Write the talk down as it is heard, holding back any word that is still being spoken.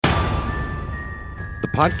The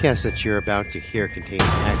podcast that you're about to hear contains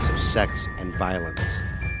acts of sex and violence.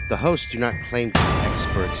 The hosts do not claim to be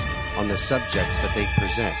experts on the subjects that they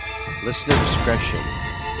present. Listener discretion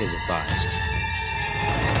is advised.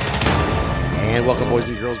 And welcome, boys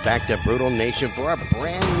and girls, back to Brutal Nation for a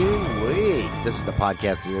brand new week. This is the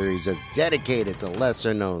podcast series that's dedicated to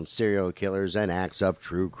lesser-known serial killers and acts of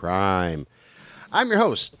true crime. I'm your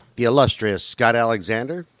host, the illustrious Scott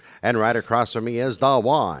Alexander, and right across from me is the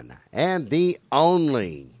one and the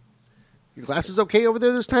only. Your glasses okay over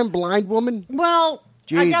there this time, blind woman? Well,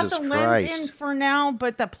 Jesus I got the lens Christ. in for now,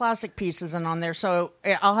 but the plastic piece isn't on there, so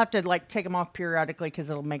I'll have to take them off periodically because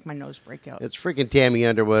it'll make my nose break out. It's freaking Tammy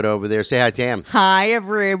Underwood over there. Say hi, Tam. Hi,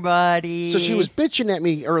 everybody. So she was bitching at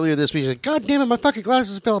me earlier this week. She's like, God damn it, my fucking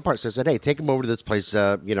glasses fell apart. So I said, hey, take them over to this place.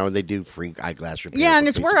 They do free eyeglass repair. Yeah, and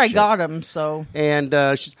it's piece where of I shit. got them, so. And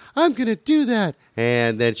she's, I'm going to do that.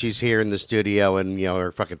 And then she's here in the studio, and,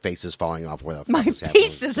 her fucking face is falling off. Where the fuck My is happening?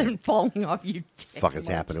 face isn't falling off, you dick. Fuck is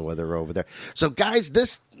happening with her over there. So, guys,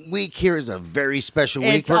 this week here is a very special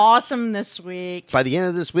week. It's awesome this week. By the end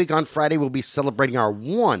of this week, on Friday, we'll be celebrating our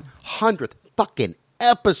 100th fucking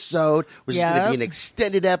episode, which is going to be an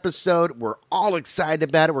extended episode. We're all excited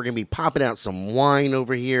about it. We're going to be popping out some wine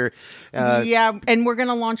over here. Yeah, and we're going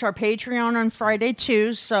to launch our Patreon on Friday,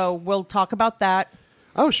 too, so we'll talk about that.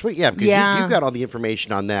 Oh, sweet. Yeah, because you've got all the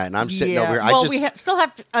information on that, and I'm sitting over here. Well, we still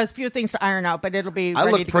have a few things to iron out, but it'll be I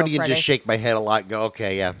ready look to pretty go and Friday. just shake my head a lot and go,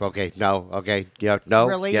 okay, yeah, okay, no, okay, yeah, no,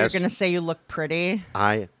 Really? yes. You're going to say you look pretty?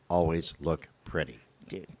 I always look pretty.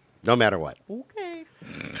 Dude. No matter what. Okay.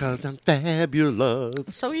 Because I'm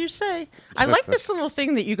fabulous. So you say. I like this little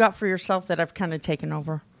thing that you got for yourself that I've kind of taken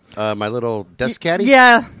over. My little desk caddy?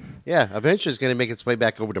 Yeah. Yeah, eventually it's going to make its way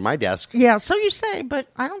back over to my desk. Yeah, so you say, but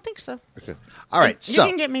I don't think so. All right, You so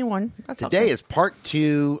can get me one. That's today okay. is part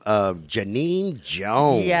 2 of Janine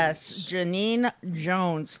Jones. Yes, Janine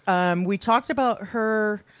Jones. We talked about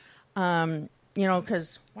her,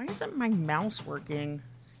 because why isn't my mouse working?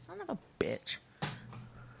 Son of a bitch.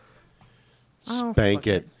 Oh, Spank fuck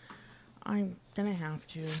it. I'm going to have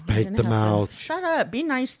to. Spank the mouse. Shut up. Be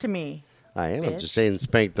nice to me. I am. I'm bitch. just saying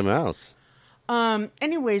spank the mouse.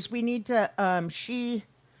 Anyways, we need to, she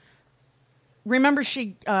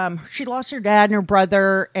lost her dad and her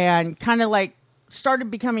brother and kind of started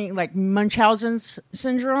becoming like Munchausen's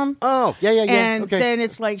syndrome. Oh, yeah. And Okay. then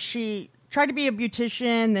it's like she tried to be a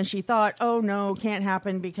beautician. Then she thought, oh no, can't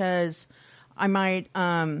happen because I might,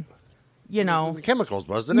 The chemicals,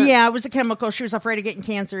 wasn't it? Yeah, it was a chemical. She was afraid of getting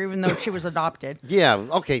cancer even though she was adopted. Yeah,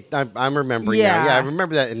 okay. I'm remembering now. Yeah, I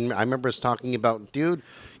remember that. And I remember us talking about, dude,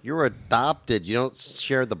 you're adopted. You don't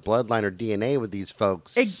share the bloodline or DNA with these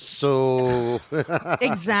folks. So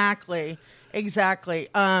Exactly.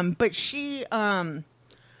 But she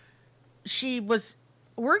was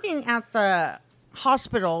working at the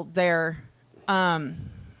hospital there. I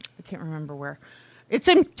can't remember where. It's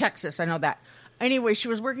in Texas. I know that. Anyway, she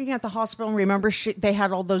was working at the hospital, and remember, they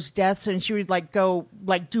had all those deaths, and she would go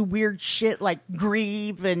do weird shit like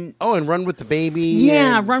grieve and and run with the baby.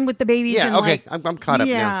 yeah, run with the babies. Yeah, and okay, I'm caught up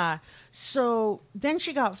now. Yeah. So then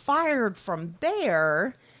she got fired from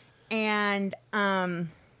there, and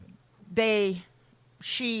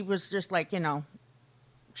she was just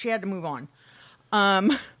she had to move on.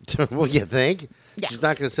 Well, you think? Yeah. She's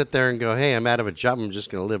not going to sit there and go, hey, I'm out of a job. I'm just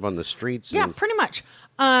going to live on the streets Yeah, and, pretty much.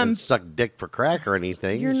 and suck dick for crack or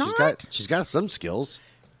anything. You're not? She's got some skills.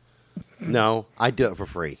 No, I do it for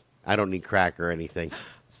free. I don't need crack or anything.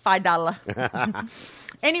 $5.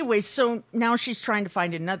 Anyway, so now she's trying to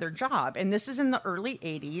find another job, and this is in the early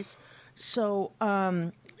 80s. So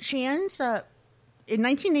she ends up, in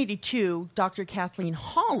 1982, Dr. Kathleen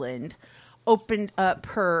Holland opened up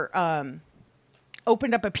a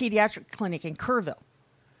pediatric clinic in Kerrville,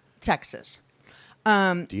 Texas.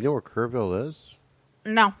 Do you know where Kerrville is?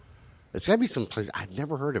 No. It's got to be some place. I've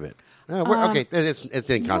never heard of it. Okay, it's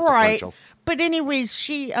inconsequential. Right. But anyways,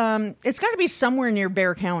 it's got to be somewhere near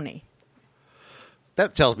Bexar County.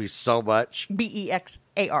 That tells me so much. Bexar,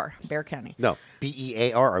 Bexar County. No,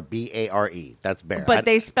 Bear or Bare. That's Bear. But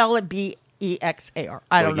they spell it Bexar.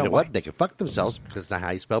 I don't know You know why. what? They can fuck themselves because that's not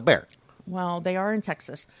how you spell bear. Well, they are in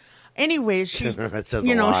Texas. Anyways, she That says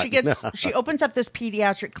a lot. she opens up this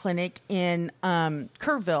pediatric clinic in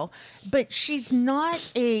Kerrville, but she's not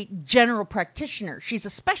a general practitioner. She's a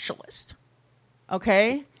specialist.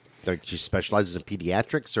 Okay? Like she specializes in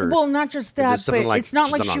pediatrics, or Well, not just that, is this something but like it's not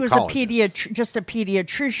she's like an she was oncologist? just a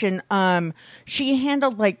pediatrician. She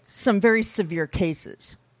handled some very severe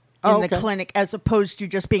cases in the clinic, as opposed to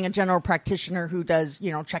just being a general practitioner who does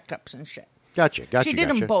checkups and shit. Gotcha. She did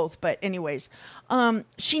them both, but anyways,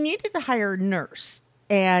 she needed to hire a nurse,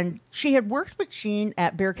 and she had worked with Jean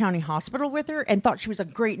at Bexar County Hospital with her and thought she was a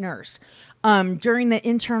great nurse. During the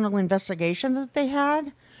internal investigation that they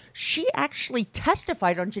had, she actually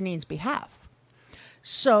testified on Janine's behalf.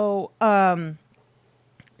 So, some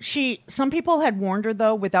people had warned her,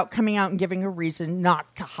 though, without coming out and giving a reason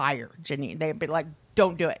not to hire Janine. They'd be like,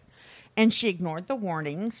 don't do it. And she ignored the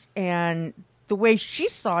warnings. And the way she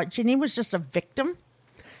saw it, Janine was just a victim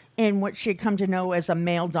in what she had come to know as a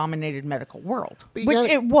male-dominated medical world, which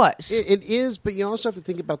it was. It is, but you also have to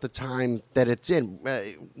think about the time that it's in.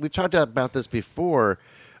 We've talked about this before.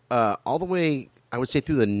 All the way, I would say,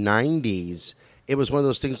 through the 90s, it was one of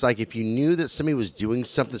those things like if you knew that somebody was doing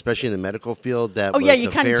something, especially in the medical field, that was you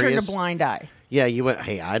kind of turned a blind eye. Yeah, you went,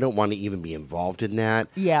 hey, I don't want to even be involved in that.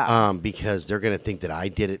 Yeah. Because they're going to think that I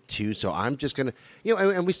did it too. So I'm just going to,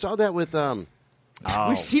 and we saw that with,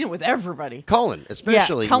 we've seen it with everybody. Cullen,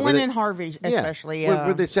 especially. Yeah, Cullen and Harvey, especially.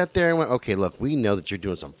 Where they sat there and went, okay, look, we know that you're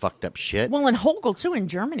doing some fucked up shit. Well, and Hogel, too, in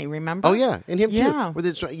Germany, remember? Oh, yeah, and him, too. Where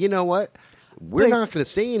they, you know what? We're not going to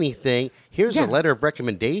say anything. Here's a letter of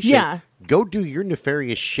recommendation. Yeah. Go do your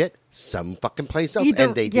nefarious shit some fucking place else.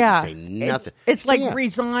 And they didn't say nothing. It's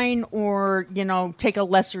resign or, take a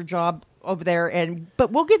lesser job over there,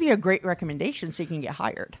 but we'll give you a great recommendation so you can get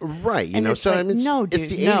hired. Right. So no, dude,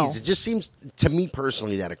 it's the 80s. It just seems to me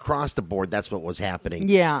personally that across the board, that's what was happening.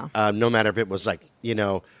 Yeah. No matter if it was like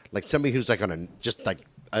somebody who's like on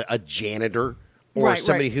a janitor or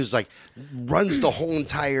somebody who's like runs the whole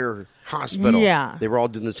entire hospital. Yeah. They were all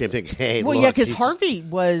doing the same thing. Hey, well, because Harvey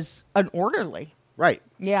was an orderly. Right.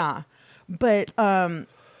 Yeah. But,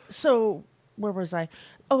 so where was I?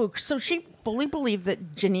 Oh, so she fully believed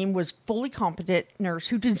that Janine was fully competent nurse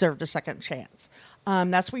who deserved a second chance.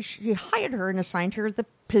 That's why she hired her and assigned her the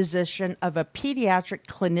position of a pediatric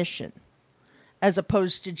clinician, as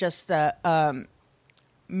opposed to just a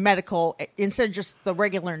medical. Instead of just the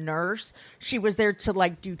regular nurse, she was there to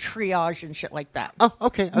do triage and shit like that. Oh,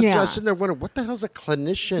 okay. I was sitting there wondering, what the hell's a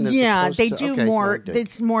clinician? They do more.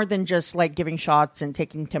 It's more than just giving shots and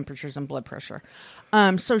taking temperatures and blood pressure.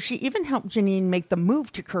 So she even helped Janine make the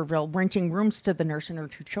move to Kerrville, renting rooms to the nurse and her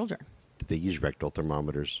 2 children. Did they use rectal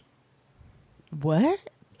thermometers? What?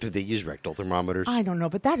 Did they use rectal thermometers? I don't know,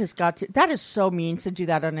 but that is so mean to do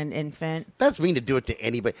that on an infant. That's mean to do it to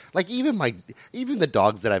anybody. Like even the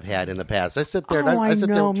dogs that I've had in the past. I sit there I sit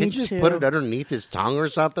there, can you just put it underneath his tongue or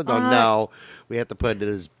something? No, we have to put it in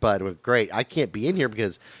his butt. Well, great. I can't be in here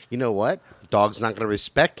because you know what? Dog's not going to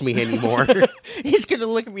respect me anymore. He's going to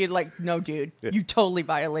look at me like, no, dude, you totally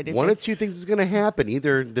violated One me. of 2 things is going to happen.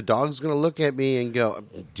 Either the dog's going to look at me and go,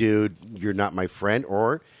 dude, you're not my friend.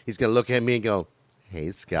 Or he's going to look at me and go,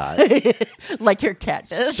 hey, Scott. Like your cat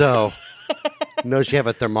does. So, knows you have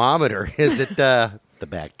a thermometer. Is it the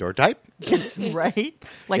backdoor type? Right?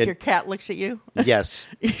 Your cat looks at you? Yes.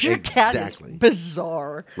 Your cat is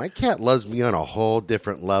bizarre. My cat loves me on a whole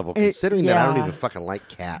different level, considering that I don't even fucking like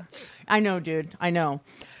cats. I know, dude. I know.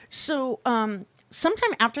 So,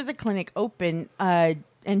 sometime after the clinic opened, and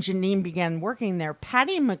Janine began working there,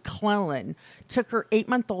 Patty McClellan took her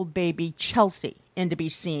 8-month-old baby, Chelsea, in to be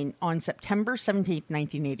seen on September 17th,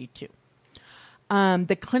 1982.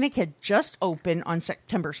 The clinic had just opened on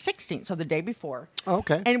September 16th, so the day before. Oh,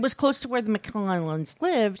 okay. And it was close to where the McClellans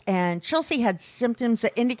lived, and Chelsea had symptoms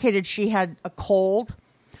that indicated she had a cold.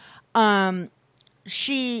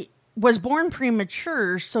 She was born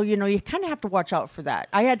premature, so, you kind of have to watch out for that.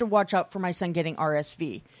 I had to watch out for my son getting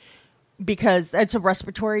RSV because it's a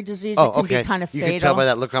respiratory disease. Oh, it can be kind of fatal. You can tell by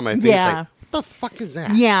that look on my face. Yeah. What the fuck is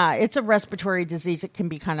that? Yeah, it's a respiratory disease. It can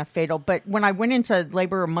be kind of fatal. But when I went into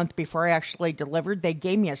labor a month before I actually delivered, they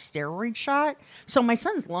gave me a steroid shot. So my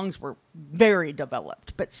son's lungs were very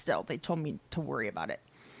developed, but still, they told me to worry about it.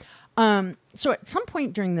 So at some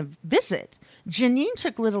point during the visit, Janine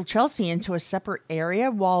took little Chelsea into a separate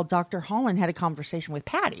area while Dr. Holland had a conversation with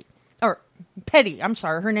Patty. Or Petty, I'm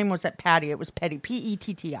sorry. Her name wasn't Patty. It was Petty,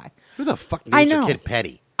 P-E-T-T-I. Who the fuck names a kid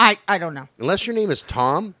Petty? I don't know. Unless your name is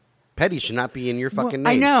Tom, Petty should not be in your fucking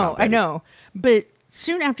name. I know. But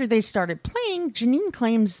soon after they started playing, Janine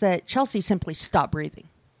claims that Chelsea simply stopped breathing,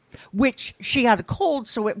 which she had a cold,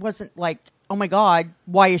 so it wasn't like, oh my God,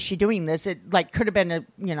 why is she doing this? It could have been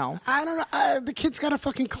I don't know. The kid's got a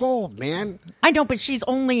fucking cold, man. I know, but she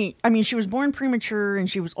was born premature and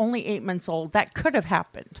she was only 8 months old. That could have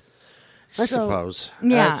happened. I suppose.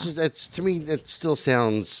 Yeah. It's to me, it still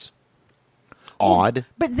sounds odd.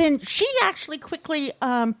 But then she actually quickly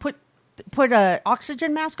put a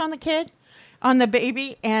oxygen mask on the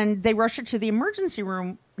baby, and they rushed her to the emergency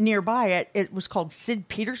room nearby. It was called Sid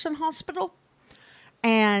Peterson Hospital,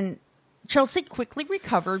 and Chelsea quickly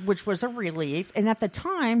recovered, which was a relief. And at the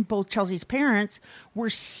time, both Chelsea's parents were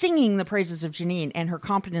singing the praises of Janine and her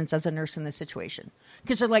competence as a nurse in this situation.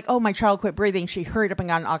 Because they're like, oh, my child quit breathing. She hurried up and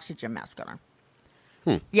got an oxygen mask on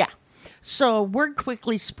her. Yeah. So word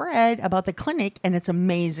quickly spread about the clinic and its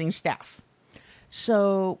amazing staff.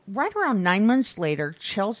 So right around 9 months later,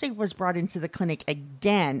 Chelsea was brought into the clinic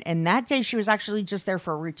again. And that day she was actually just there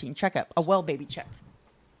for a routine checkup, a well baby check.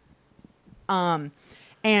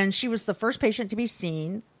 And she was the first patient to be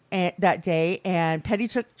seen that day. And Petty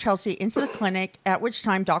took Chelsea into the clinic, at which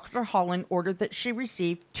time Dr. Holland ordered that she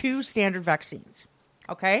receive 2 standard vaccines.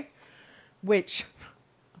 Okay? Which...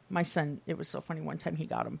 my son, it was so funny one time he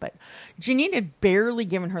got them. But Janine had barely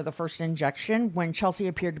given her the first injection when Chelsea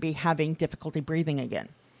appeared to be having difficulty breathing again.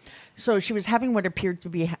 So she was having what appeared to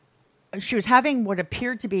be a seizure.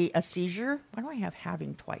 Why do I have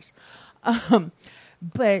having twice?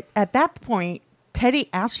 But at that point, Petty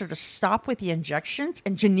asked her to stop with the injections,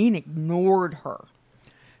 and Janine ignored her.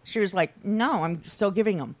 She was like, no, I'm still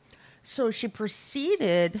giving them. So she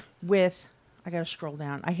proceeded with, I got to scroll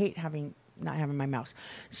down. I hate not having my mouse.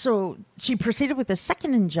 So she proceeded with the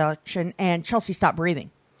second injection, and Chelsea stopped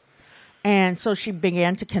breathing. And so she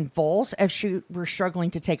began to convulse as she were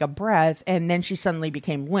struggling to take a breath, and then she suddenly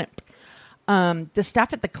became limp. The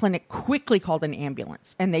staff at the clinic quickly called an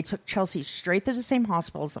ambulance, and they took Chelsea straight to the same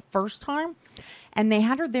hospital as the first time, and they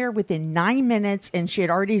had her there within 9 minutes, and she had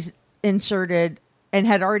already inserted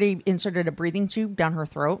a breathing tube down her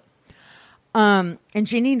throat. And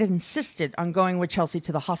Janine insisted on going with Chelsea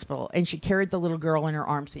to the hospital, and she carried the little girl in her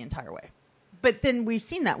arms the entire way. But then we've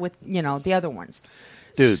seen that with, the other ones.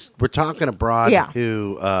 Dude, we're talking to Broad, Yeah.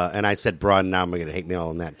 who, and I said Broad, and now I'm going to hate me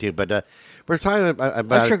on that too, but we're talking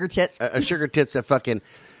about A sugar tits. A sugar tits that fucking,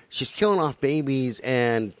 she's killing off babies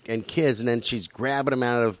and kids, and then she's grabbing them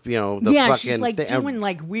out of, the fucking she's like thing, doing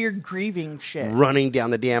like weird grieving shit. running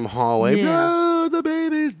down the damn hallway. Yeah. No, the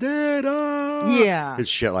baby's dead. Oh. Yeah. And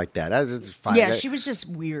shit like that. It's fine. Yeah, she was just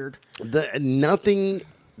weird. Nothing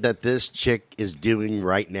that this chick is doing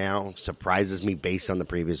right now surprises me based on the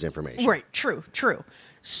previous information. Right, true.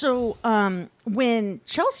 So when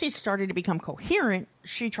Chelsea started to become coherent,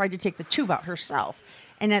 she tried to take the tube out herself.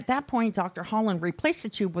 And at that point, Dr. Holland replaced the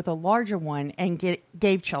tube with a larger one and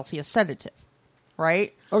gave Chelsea a sedative,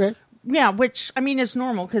 right? Okay. Yeah, which, I mean, is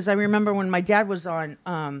normal because I remember when my dad was on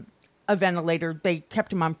a ventilator, they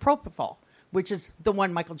kept him on propofol, which is the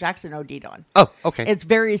one Michael Jackson OD'd on. Oh, okay. It's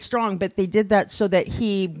very strong, but they did that so that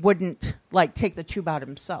he wouldn't, take the tube out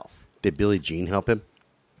himself. Did Billie Jean help him?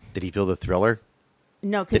 Did he feel the thriller?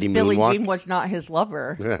 No, because Billie Jean was not his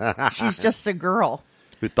lover. She's just a girl.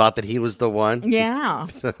 Who thought that he was the one? Yeah.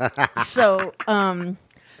 So,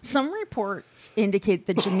 some reports indicate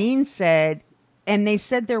that Janine said, and they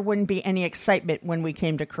said there wouldn't be any excitement when we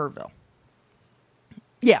came to Kerrville.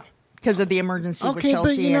 Yeah, because of the emergency with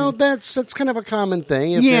Chelsea. But that's kind of a common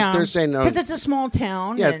thing. If they're saying no, because it's a small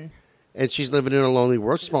town. Yeah, and she's living in a lonely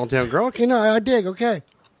world, small town girl. Okay, no, I dig. Okay.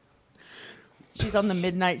 She's on the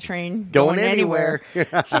midnight train going anywhere.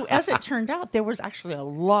 So as it turned out, there was actually a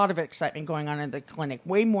lot of excitement going on in the clinic,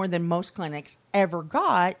 way more than most clinics ever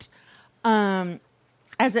got.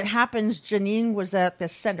 As it happens, Janine was at the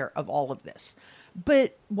center of all of this.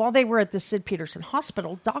 But while they were at the Sid Peterson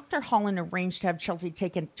Hospital, Dr. Holland arranged to have Chelsea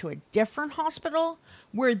taken to a different hospital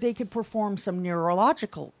where they could perform some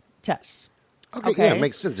neurological tests. Okay, yeah, it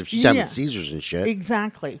makes sense if she's having seizures and shit.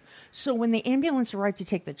 Exactly. So when the ambulance arrived to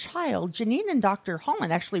take the child, Janine and Dr.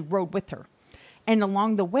 Holland actually rode with her. And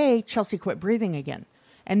along the way, Chelsea quit breathing again.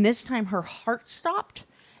 And this time her heart stopped.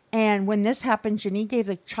 And when this happened, Janine gave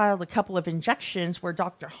the child a couple of injections where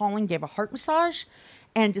Dr. Holland gave a heart massage.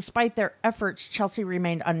 And despite their efforts, Chelsea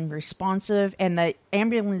remained unresponsive. And the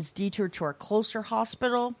ambulance detoured to a closer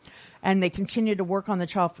hospital. And they continued to work on the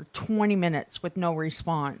child for 20 minutes with no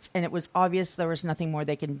response. And it was obvious there was nothing more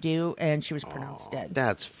they can do. And she was pronounced dead.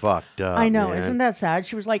 That's fucked up. I know. Man. Isn't that sad?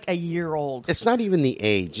 She was like a year old. It's not even the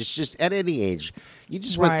age. It's just at any age. You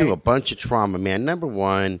just went through a bunch of trauma, man. Number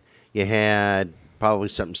one, you had probably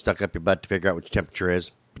something stuck up your butt to figure out what your temperature is.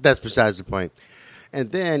 But that's besides the point. And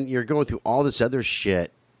then you're going through all this other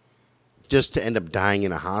shit just to end up dying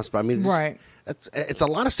in a hospital. I mean, it's a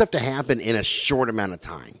lot of stuff to happen in a short amount of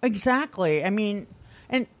time. Exactly. I mean,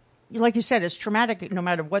 and like you said, it's traumatic no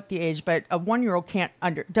matter what the age, but a 1-year-old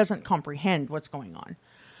doesn't comprehend what's going on.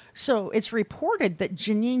 So it's reported that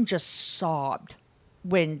Janine just sobbed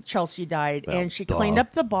when Chelsea died, and she cleaned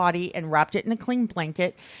up the body and wrapped it in a clean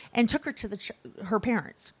blanket and took her to her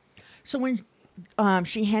parents. So when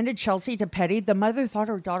she handed Chelsea to Petty, the mother thought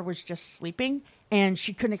her daughter was just sleeping, and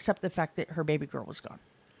she couldn't accept the fact that her baby girl was gone.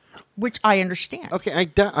 which I understand.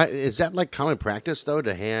 Okay, is that like common practice though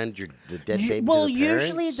to hand the dead baby to the parents?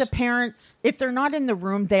 Usually the parents, if they're not in the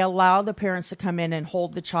room, they allow the parents to come in and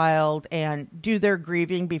hold the child and do their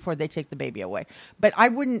grieving before they take the baby away. But I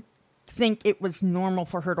wouldn't think it was normal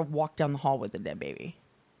for her to walk down the hall with the dead baby.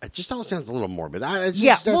 It just all sounds a little morbid. It's true.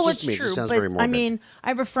 It just sounds but very morbid. I mean, I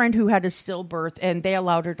have a friend who had a stillbirth, and they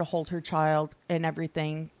allowed her to hold her child and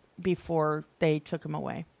everything before they took him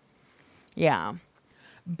away. Yeah.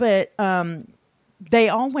 But they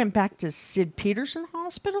all went back to Sid Peterson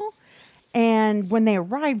Hospital, and when they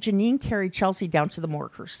arrived, Janine carried Chelsea down to the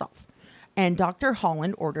morgue herself, and Dr.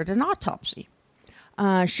 Holland ordered an autopsy.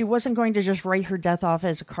 She wasn't going to just write her death off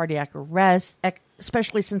as a cardiac arrest,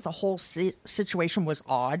 especially since the whole situation was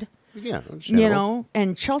odd. Yeah,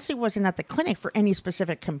 and Chelsea wasn't at the clinic for any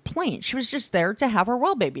specific complaint. She was just there to have her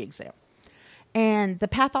well baby exam. And the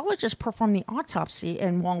pathologist performed the autopsy,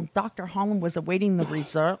 and while Dr. Holland was awaiting the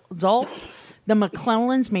results, the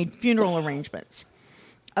McClellans made funeral arrangements.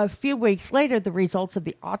 A few weeks later, the results of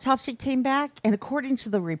the autopsy came back, and according to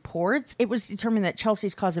the reports, it was determined that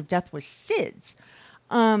Chelsea's cause of death was SIDS.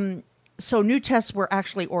 So new tests were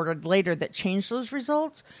actually ordered later that changed those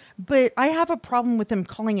results, but I have a problem with them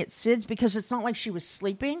calling it SIDS because it's not like she was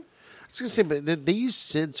sleeping. I was going to say, but they use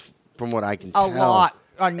SIDS from what I can tell. A lot.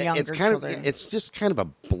 On younger children. It's just kind of a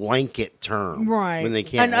blanket term. Right. When they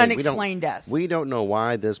can't. An unexplained death. We don't know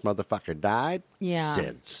why this motherfucker died. Yeah.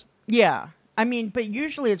 SIDS. Yeah. I mean, but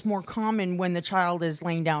usually it's more common when the child is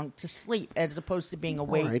laying down to sleep as opposed to being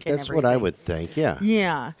awake. Right. That's what I would think, yeah.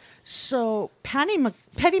 Yeah. So Patty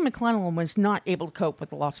McClellan was not able to cope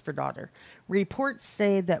with the loss of her daughter. Reports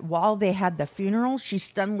say that while they had the funeral, she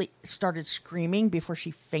suddenly started screaming before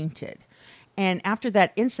she fainted. And after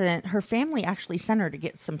that incident, her family actually sent her to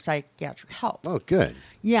get some psychiatric help. Oh, good.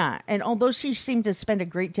 Yeah. And although she seemed to spend a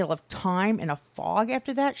great deal of time in a fog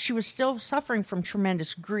after that, she was still suffering from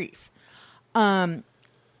tremendous grief. 1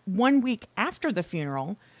 week after the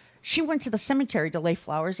funeral, she went to the cemetery to lay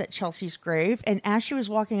flowers at Chelsea's grave. And as she was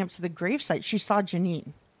walking up to the gravesite, she saw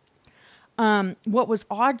Janine. What was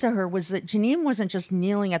odd to her was that Janine wasn't just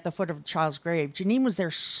kneeling at the foot of the child's grave. Janine was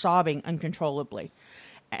there sobbing uncontrollably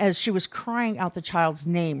as she was crying out the child's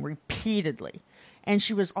name repeatedly. And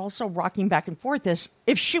she was also rocking back and forth as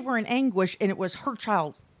if she were in anguish and it was her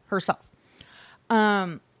child herself.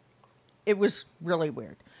 It was really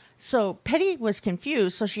weird. So Petty was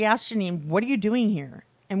confused, so she asked Janine, "What are you doing here?"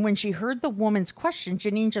 And when she heard the woman's question,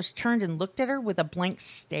 Janine just turned and looked at her with a blank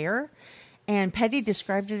stare. And Petty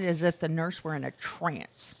described it as if the nurse were in a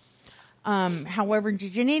trance. However,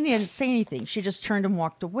 Janine didn't say anything. She just turned and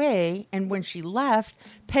walked away. And when she left,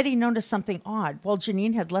 Petty noticed something odd. While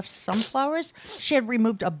Janine had left some flowers, she had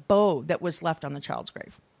removed a bow that was left on the child's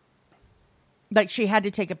grave. Like she had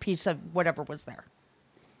to take a piece of whatever was there.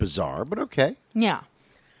 Bizarre, but okay. Yeah.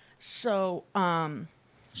 So,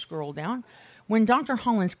 scroll down. When Dr.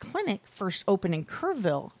 Holland's clinic first opened in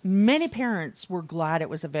Kerrville, many parents were glad it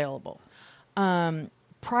was available.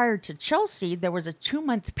 Prior to Chelsea, there was a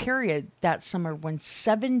 2-month period that summer when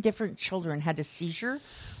 7 different children had a seizure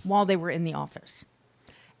while they were in the office.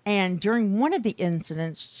 And during one of the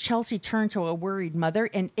incidents, Chelsea turned to a worried mother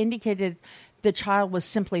and indicated the child was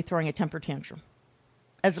simply throwing a temper tantrum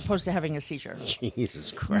as opposed to having a seizure.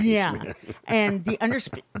 Jesus Christ. Yeah. Man. And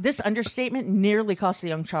this understatement nearly cost the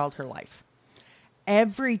young child her life.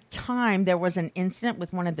 Every time there was an incident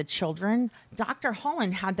with one of the children, Dr.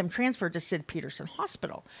 Holland had them transferred to Sid Peterson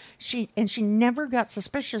Hospital. She never got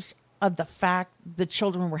suspicious of the fact the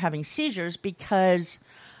children were having seizures because,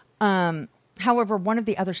 however, one of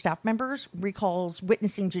the other staff members recalls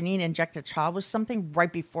witnessing Janine inject a child with something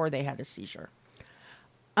right before they had a seizure.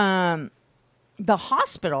 The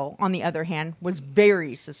hospital, on the other hand, was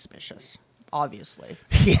very suspicious. Obviously.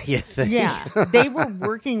 Yeah. They were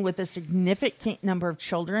working with a significant number of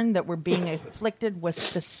children that were being afflicted with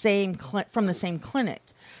from the same clinic.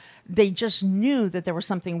 They just knew that there was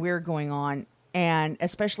something weird going on, and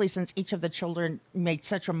especially since each of the children made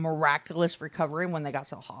such a miraculous recovery when they got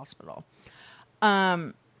to the hospital.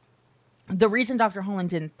 The reason Dr. Holland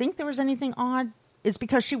didn't think there was anything odd is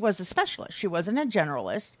because she was a specialist. She wasn't a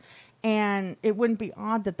generalist, and it wouldn't be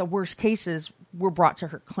odd that the worst cases were brought to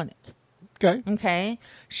her clinic. Okay.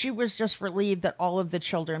 She was just relieved that all of the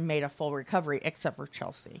children made a full recovery except for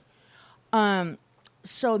Chelsea.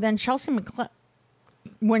 So then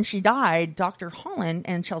when she died, Dr. Holland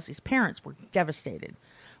and Chelsea's parents were devastated.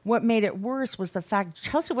 What made it worse was the fact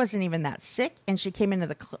Chelsea wasn't even that sick, and she came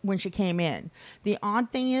when she came in. The odd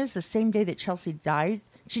thing is, the same day that Chelsea died,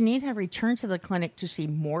 Janine had returned to the clinic to see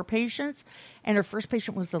more patients, and her first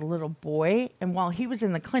patient was a little boy. And while he was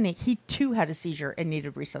in the clinic, he too had a seizure and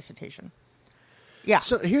needed resuscitation. Yeah.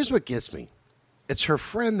 So here's what gets me. It's her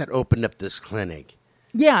friend that opened up this clinic.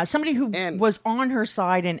 Yeah, somebody who was on her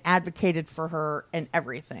side and advocated for her and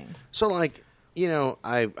everything. So, like, you know,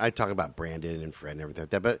 I talk about Brandon and Fred and everything like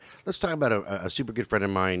that, but let's talk about a super good friend of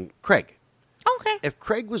mine, Craig. Okay. If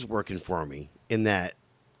Craig was working for me in that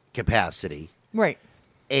capacity, right,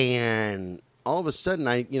 and all of a sudden,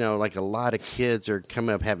 like a lot of kids are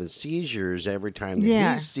coming up having seizures every time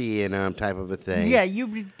that he's seeing them, type of a thing. Yeah, you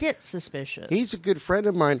would get suspicious. He's a good friend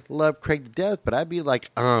of mine. Love Craig to death, but I'd be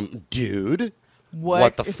like, dude,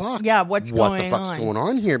 what the fuck? Yeah, what the fuck's going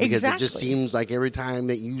on here? Because exactly. It just seems like every time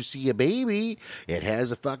that you see a baby, it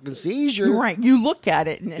has a fucking seizure. Right. You look at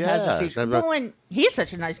it and it has a seizure. Well, and he's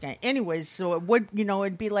such a nice guy. Anyways, so it would,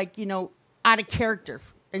 it'd be like, out of character.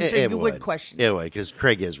 And so you would question it. It would, because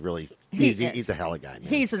Craig is really, he's a hella guy, man.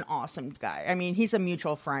 He's an awesome guy. I mean, he's a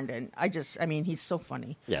mutual friend, and he's so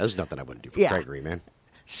funny. Yeah, there's nothing I wouldn't do for Gregory, man.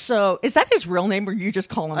 So, is that his real name, or you just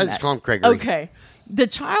call him that? I just call him Gregory. Okay. The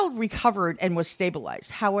child recovered and was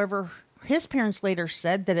stabilized. However, his parents later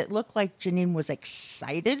said that it looked like Janine was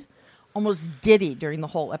excited, almost giddy during the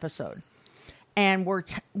whole episode. And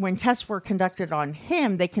when tests were conducted on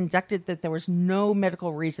him, they conducted that there was no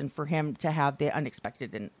medical reason for him to have the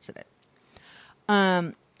unexpected incident.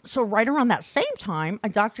 So right around that same time, a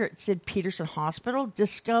doctor at Sid Peterson Hospital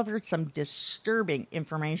discovered some disturbing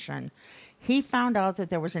information. He found out that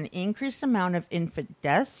there was an increased amount of infant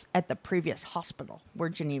deaths at the previous hospital where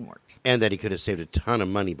Janine worked. And that he could have saved a ton of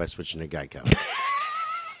money by switching to Geico.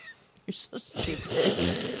 You're so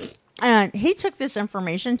stupid. And he took this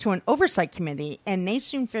information to an oversight committee, and they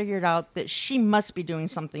soon figured out that she must be doing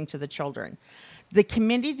something to the children. The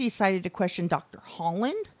committee decided to question Dr.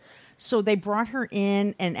 Holland, so they brought her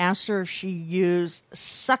in and asked her if she used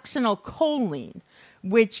succinylcholine,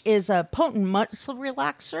 which is a potent muscle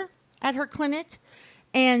relaxer, at her clinic.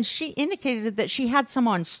 And she indicated that she had some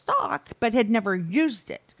on stock, but had never used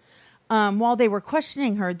it. While they were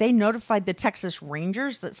questioning her, they notified the Texas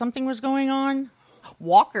Rangers that something was going on.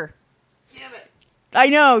 Walker. Damn it. I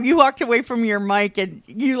know. You walked away from your mic and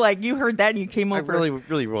you heard that and you came over. I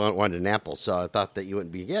really wanted an apple, so I thought that you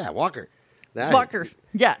wouldn't be. Yeah, Walker. Walker.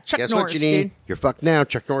 Yeah, Chuck Guess Norris, what you need? dude. You're fucked now.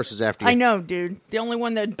 Chuck Norris is after you. I know, dude. The only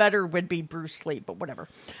one that better would be Bruce Lee, but whatever.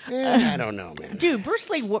 I don't know, man. Dude, Bruce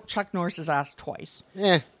Lee whooped Chuck Norris's ass twice.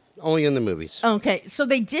 Only in the movies. Okay, so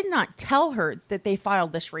they did not tell her that they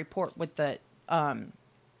filed this report with the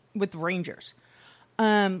Rangers.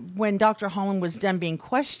 When Dr. Holland was done being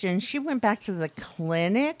questioned, she went back to the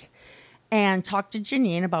clinic and talked to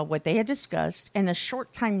Janine about what they had discussed. And a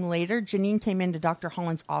short time later, Janine came into Dr.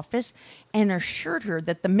 Holland's office and assured her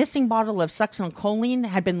that the missing bottle of succinylcholine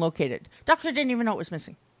had been located. Doctor didn't even know it was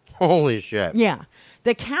missing. Holy shit. Yeah.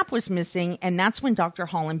 The cap was missing, and that's when Dr.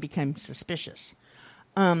 Holland became suspicious.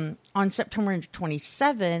 On September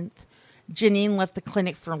 27th, Janine left the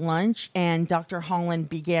clinic for lunch, and Dr. Holland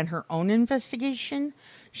began her own investigation.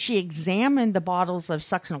 She examined the bottles of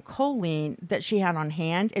succinylcholine that she had on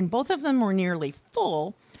hand, and both of them were nearly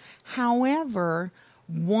full. However,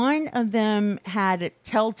 one of them had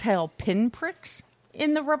telltale pinpricks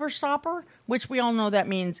in the rubber stopper, which we all know that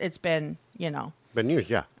means it's been, Been used,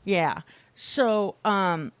 yeah. Yeah. So,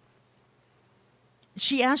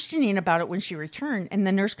 she asked Janine about it when she returned, and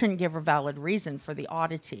the nurse couldn't give her valid reason for the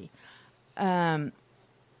oddity.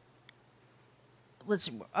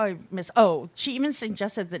 She even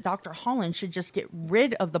suggested that Dr. Holland should just get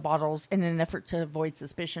rid of the bottles in an effort to avoid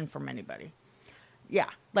suspicion from anybody. Yeah,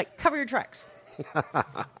 like cover your tracks.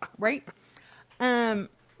 Right?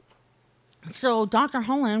 So Dr.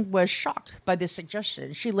 Holland was shocked by this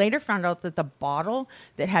suggestion. She later found out that the bottle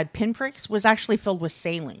that had pinpricks was actually filled with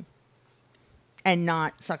saline and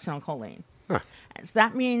not succinylcholine. Huh. So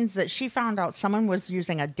that means that she found out someone was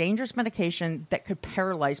using a dangerous medication that could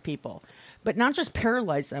paralyze people. But not just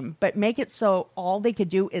paralyze them, but make it so all they could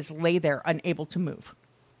do is lay there unable to move.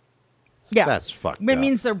 Yeah. That's fucked It up.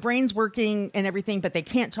 means their brain's working and everything, but they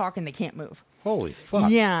can't talk and they can't move. Holy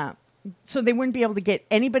fuck. Yeah. So they wouldn't be able to get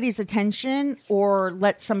anybody's attention or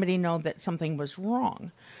let somebody know that something was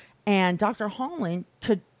wrong. And Dr. Holland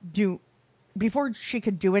before she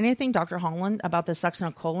could do anything, Dr. Holland, about the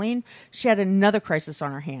succinylcholine, she had another crisis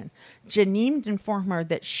on her hand. Janine informed her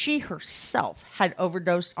that she herself had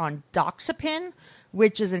overdosed on Doxepin,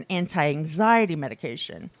 which is an anti-anxiety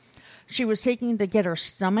medication. She was taking to get her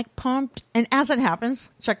stomach pumped, and as it happens,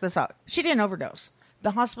 check this out, she didn't overdose.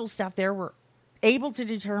 The hospital staff there were able to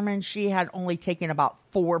determine she had only taken about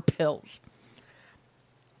 4 pills.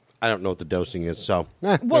 I don't know what the dosing is, so.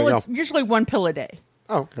 Well, it's usually 1 pill a day.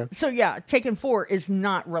 Oh, okay. So, yeah, taking 4 is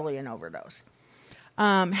not really an overdose.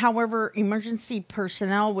 However, emergency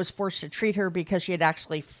personnel was forced to treat her because she had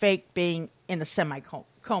actually faked being in a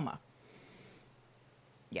semi-coma.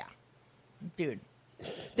 Yeah. Dude.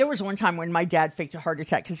 There was one time when my dad faked a heart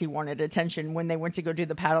attack because he wanted attention when they went to go do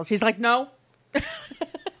the paddles. He's like, no.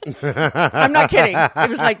 I'm not kidding. It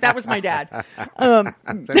was like, that was my dad.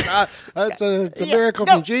 It's a miracle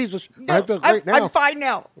from Jesus. No, I feel great now. I'm fine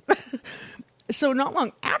now. So not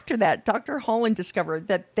long after that, Dr. Holland discovered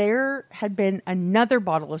that there had been another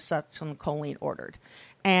bottle of succinylcholine ordered.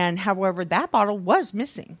 And however, that bottle was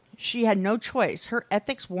missing. She had no choice. Her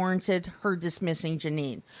ethics warranted her dismissing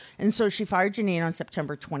Janine. And so she fired Janine on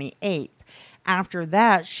September 28th. After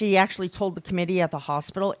that, she actually told the committee at the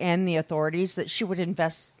hospital and the authorities that she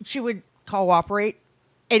would cooperate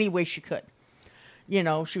any way she could. You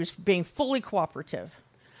know, she was being fully cooperative.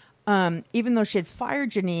 Even though she had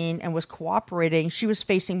fired Janine and was cooperating, she was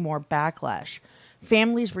facing more backlash.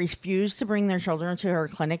 Families refused to bring their children to her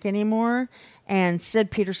clinic anymore, and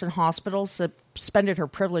Sid Peterson Hospital suspended her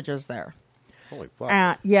privileges there. Holy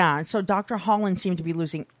fuck. Yeah, and so Dr. Holland seemed to be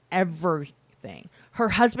losing everything. Her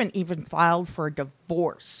husband even filed for a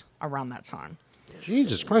divorce around that time.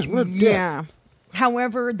 Jesus Christ, what a dick. Yeah.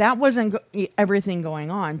 However, that wasn't everything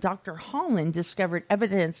going on. Dr. Holland discovered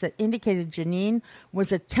evidence that indicated Janine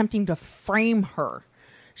was attempting to frame her.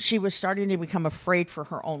 She was starting to become afraid for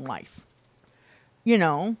her own life. You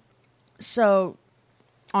know, so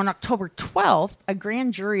on October 12th, a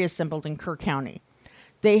grand jury assembled in Kerr County.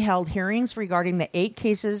 They held hearings regarding the 8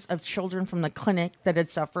 cases of children from the clinic that had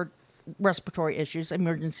suffered respiratory issues,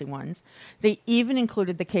 emergency ones. They even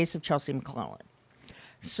included the case of Chelsea McClellan.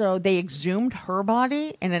 So they exhumed her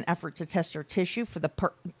body in an effort to test her tissue for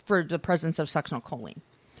the presence of succinylcholine.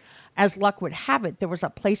 As luck would have it, there was a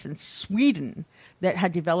place in Sweden that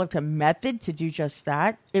had developed a method to do just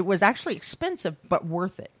that. It was actually expensive, but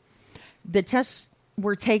worth it. The tests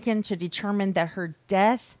were taken to determine that her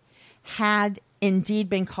death had indeed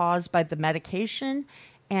been caused by the medication,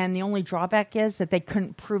 and the only drawback is that they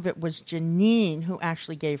couldn't prove it was Janine who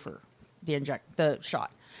actually gave her the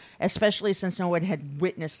shot, especially since no one had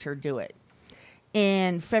witnessed her do it.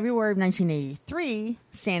 In February of 1983,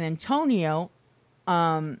 San Antonio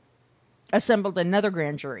assembled another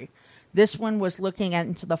grand jury. This one was looking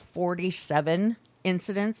into the 47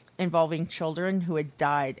 incidents involving children who had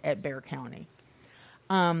died at Bexar County.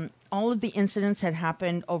 All of the incidents had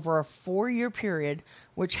happened over a 4-year period,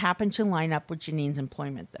 which happened to line up with Janine's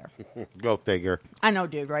employment there. Go figure. I know,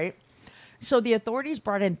 dude, right? So the authorities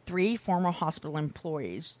brought in 3 former hospital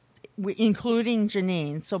employees, including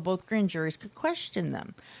Janine, so both grand juries could question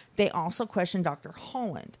them. They also questioned Dr.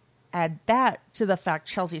 Holland. Add that to the fact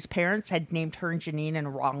Chelsea's parents had named her and Janine in a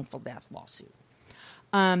wrongful death lawsuit.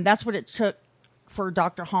 That's what it took for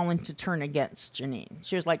Dr. Holland to turn against Janine.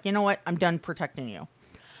 She was like, you know what? I'm done protecting you.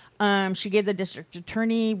 She gave the district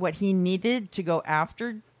attorney what he needed to go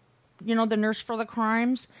after, the nurse for the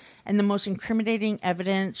crimes. And the most incriminating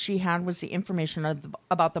evidence she had was the information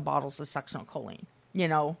about the bottles of succinylcholine.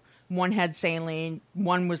 One had saline,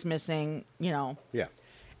 one was missing, Yeah.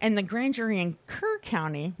 And the grand jury in Kerr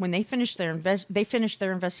County, when they finished their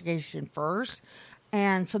investigation first.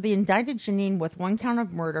 And so they indicted Janine with 1 count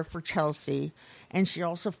of murder for Chelsea. And she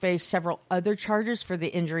also faced several other charges for the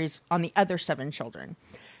injuries on the other 7 children.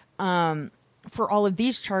 For all of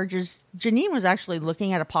these charges, Janine was actually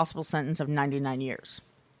looking at a possible sentence of 99 years.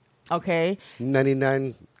 Okay?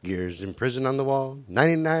 99 years in prison on the wall.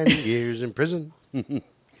 99 years in prison.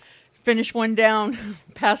 Finish one down,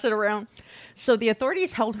 pass it around. So the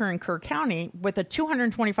authorities held her in Kerr County with a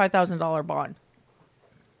 $225,000 bond.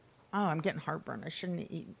 Oh, I'm getting heartburn. I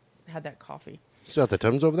shouldn't have had that coffee. Still have the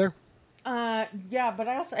Tums over there? Yeah, but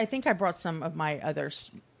I think I brought some of my other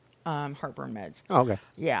heartburn meds. Oh, okay.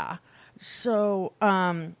 Yeah. So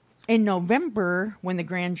in November, when the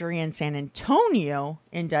grand jury in San Antonio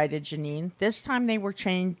indicted Janine, this time they were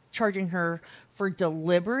charging her for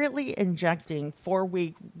deliberately injecting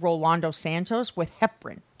 4-week Rolando Santos with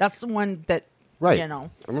heparin. That's the one that, right. I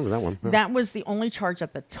remember that one. Yeah. That was the only charge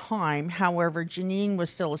at the time. However, Janine was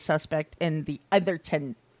still a suspect in the other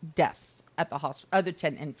 10 deaths at the hospital, other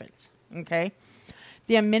 10 infants. Okay?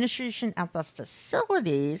 The administration at the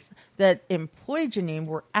facilities that employed Janine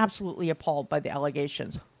were absolutely appalled by the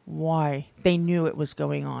allegations. Why? They knew it was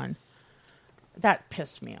going on. That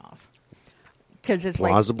pissed me off. Because it's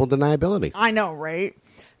plausible deniability. I know, right?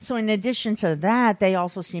 So in addition to that, they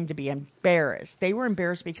also seemed to be embarrassed. They were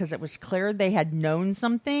embarrassed because it was clear they had known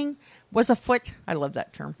something was afoot. I love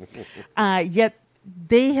that term. Yet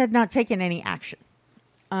they had not taken any action.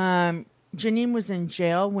 Janine was in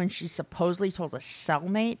jail when she supposedly told a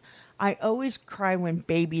cellmate, "I always cry when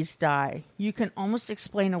babies die. You can almost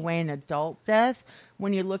explain away an adult death.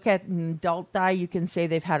 When you look at an adult die, you can say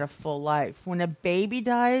they've had a full life. When a baby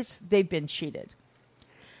dies, they've been cheated."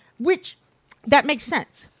 Which, that makes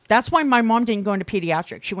sense. That's why my mom didn't go into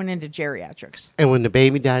pediatrics. She went into geriatrics. And when the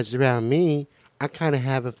baby dies around me, I kind of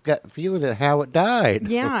have a gut feeling of how it died.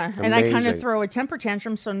 Yeah, and I kind of throw a temper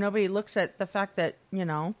tantrum so nobody looks at the fact that,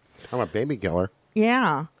 I'm a baby killer.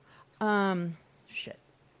 Yeah. Shit.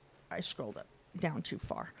 I scrolled down too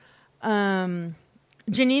far.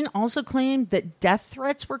 Janine also claimed that death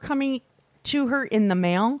threats were coming to her in the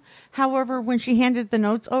mail. However, when she handed the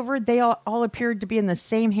notes over, they all appeared to be in the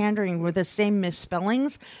same handwriting with the same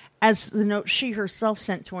misspellings as the note she herself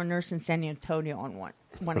sent to a nurse in San Antonio on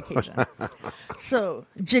one occasion. So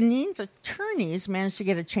Janine's attorneys managed to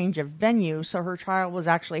get a change of venue, so her trial was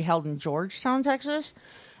actually held in Georgetown, Texas.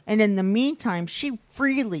 And in the meantime, she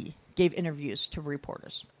freely gave interviews to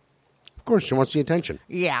reporters. Of course, she wants the attention.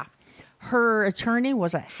 Yeah. Her attorney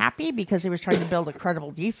wasn't happy because he was trying to build a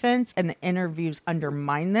credible defense, and the interviews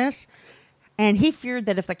undermined this. And he feared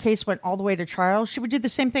that if the case went all the way to trial, she would do the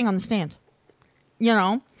same thing on the stand.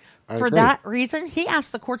 For that reason, he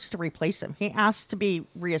asked the courts to replace him. He asked to be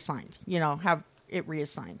reassigned, have it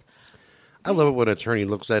reassigned. I love it when an attorney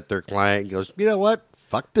looks at their client and goes, "You know what?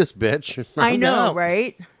 Fuck this bitch." I know,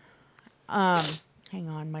 right? Hang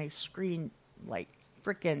on, my screen,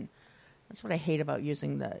 freaking, that's what I hate about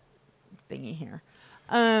using the thingy here.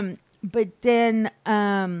 But then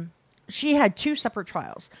she had two separate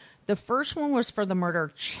trials. The first one was for the murder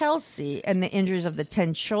of Chelsea and the injuries of the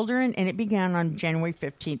 10 children, and it began on January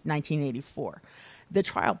 15th, 1984. The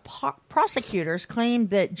trial prosecutors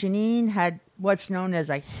claimed that Janine had what's known as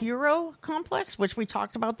a hero complex, which we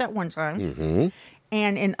talked about that one time. Mm-hmm.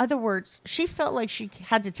 And in other words, she felt like she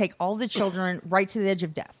had to take all the children right to the edge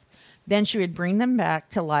of death. Then she would bring them back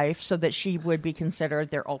to life so that she would be considered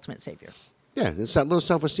their ultimate savior. Yeah, it's that little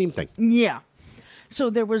self-esteem thing. Yeah. So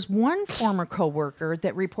there was one former coworker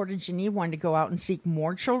that reported Janine wanted to go out and seek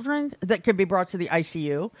more children that could be brought to the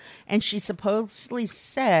ICU. And she supposedly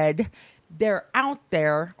said, "They're out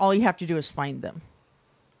there. All you have to do is find them."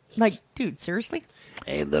 Like, dude, seriously?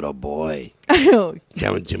 "Hey, little boy,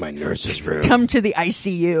 come into my nurse's room. Come to the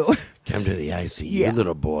ICU. Come to the ICU,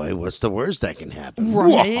 little boy. What's the worst that can happen?"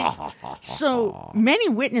 Right. So many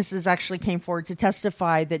witnesses actually came forward to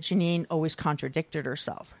testify that Janine always contradicted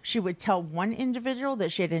herself. She would tell one individual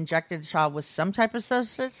that she had injected a child with some type of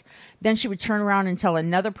substance. Then she would turn around and tell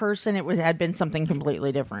another person it had been something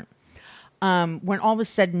completely different. When all was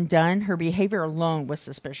said and done, her behavior alone was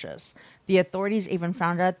suspicious. The authorities even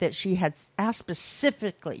found out that she had asked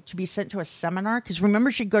specifically to be sent to a seminar. Because remember,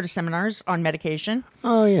 she'd go to seminars on medication.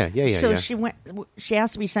 Oh, yeah. So she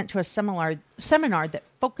asked to be sent to a seminar that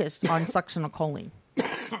focused on succinylcholine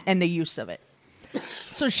and the use of it.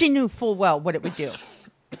 So she knew full well what it would do.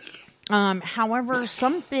 However,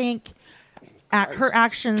 some think her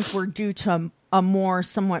actions were due to a more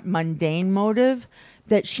somewhat mundane motive,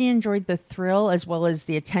 that she enjoyed the thrill as well as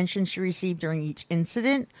the attention she received during each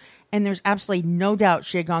incident. And there's absolutely no doubt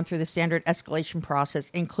she had gone through the standard escalation process,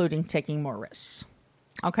 including taking more risks.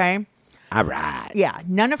 Okay? All right. Yeah.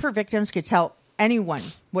 None of her victims could tell anyone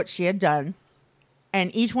what she had done,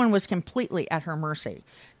 and each one was completely at her mercy.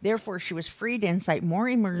 Therefore, she was free to incite more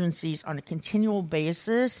emergencies on a continual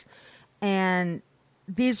basis, and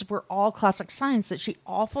these were all classic signs that she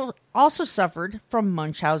also suffered from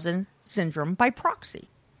Munchausen syndrome by proxy,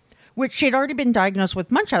 which she had already been diagnosed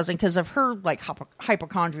with Munchausen because of her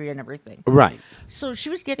hypochondria and everything. Right. So she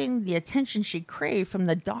was getting the attention she craved from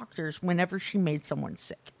the doctors whenever she made someone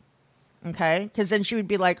sick. Okay? Because then she would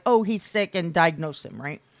be like, "Oh, he's sick," and diagnose him,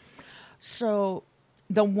 right? So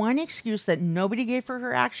the one excuse that nobody gave for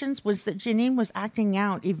her actions was that Janine was acting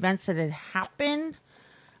out events that had happened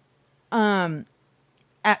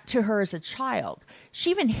to her as a child.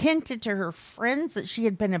 She even hinted to her friends that she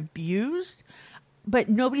had been abused, but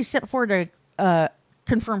nobody stepped forward to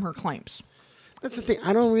confirm her claims. That's the thing.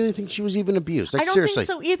 I don't really think she was even abused. I don't seriously. think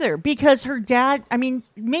so either, because her dad,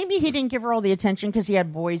 maybe he didn't give her all the attention because he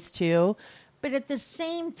had boys too, but at the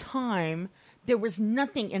same time, there was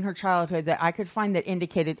nothing in her childhood that I could find that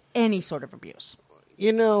indicated any sort of abuse.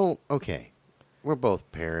 Okay, we're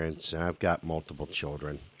both parents, and I've got multiple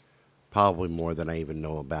children. Probably more than I even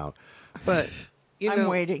know about. But, I'm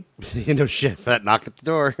waiting. Shit, that knock at the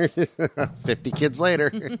door. 50 kids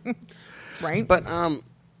later. Right. But, when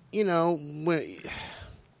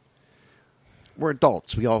we're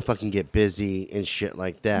adults. We all fucking get busy and shit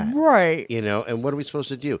like that. Right. You know, and what are we supposed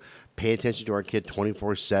to do? Pay attention to our kid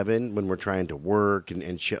 24/7 when we're trying to work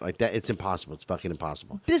and shit like that? It's impossible. It's fucking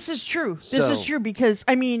impossible. This is true. This is true because,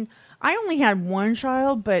 I mean, I only had one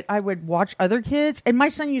child, but I would watch other kids, and my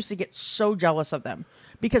son used to get so jealous of them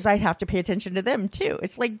because I'd have to pay attention to them, too.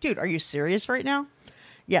 It's like, dude, are you serious right now?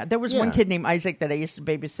 Yeah, there was one kid named Isaac that I used to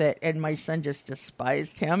babysit, and my son just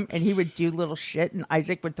despised him, and he would do little shit, and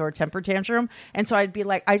Isaac would throw a temper tantrum, and so I'd be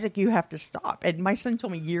like, Isaac, you have to stop. And my son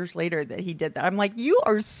told me years later that he did that. I'm like, you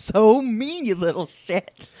are so mean, you little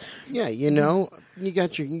shit. Yeah, you know, you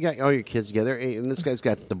got all your kids together, and this guy's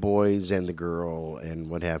got the boys and the girl and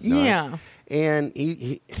what have not. Yeah. And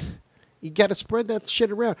you got to spread that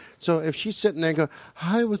shit around. So if she's sitting there and going,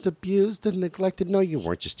 I was abused and neglected. No, you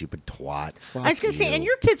weren't, you stupid twat. Fuck I was going to say, and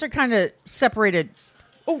your kids are kind of separated.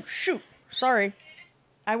 Oh, shoot. Sorry.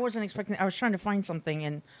 I wasn't expecting. I was trying to find something,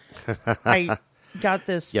 and I got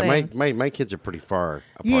this thing. My kids are pretty far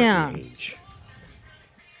apart in age.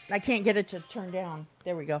 I can't get it to turn down.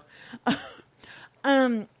 There we go.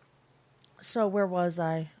 So where was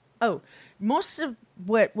I? Oh, most of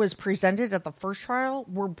what was presented at the first trial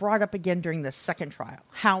were brought up again during the second trial.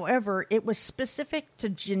 However, it was specific to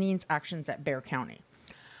Janine's actions at Bexar County.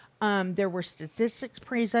 There were statistics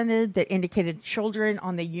presented that indicated children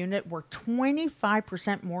on the unit were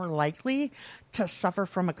 25% more likely to suffer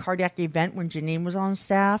from a cardiac event when Janine was on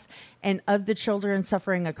staff. And of the children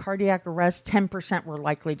suffering a cardiac arrest, 10% were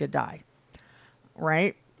likely to die.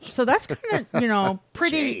 Right? So that's kind of,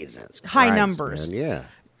 pretty high numbers. Man, yeah.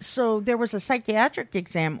 So there was a psychiatric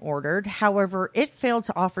exam ordered. However, it failed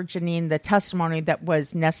to offer Janine the testimony that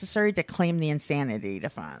was necessary to claim the insanity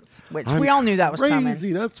defense, which we all knew that was coming.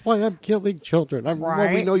 Crazy. That's why I'm killing children. Well,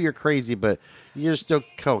 we know you're crazy, but you're still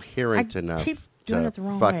coherent enough keep doing it the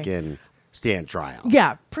wrong fucking stand trial.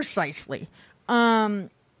 Yeah, precisely.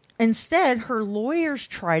 Instead, her lawyers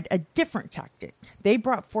tried a different tactic. They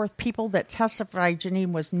brought forth people that testified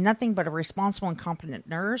Janine was nothing but a responsible and competent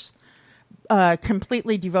nurse,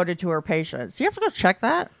 completely devoted to her patients. You have to go check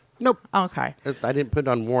that? Nope. Okay. If I didn't put it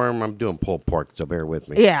on warm, I'm doing pulled pork, so bear with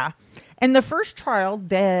me. Yeah. In the first trial,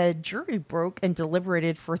 the jury broke and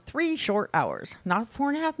deliberated for 3 short hours. Not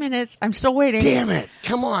 4.5 minutes. I'm still waiting. Damn it.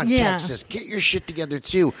 Come on, Texas. Get your shit together,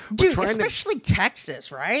 too. Dude, especially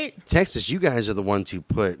Texas, right? Texas, you guys are the ones who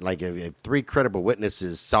put, like, if 3 credible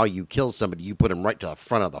witnesses saw you kill somebody, you put them right to the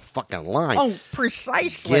front of the fucking line. Oh,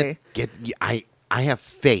 precisely. I have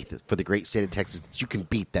faith for the great state of Texas that you can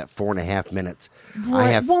beat that 4.5 minutes. Right. I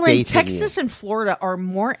have faith in Texas and Florida are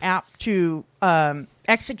more apt to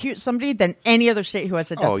execute somebody than any other state who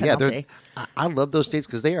has a death penalty. I love those states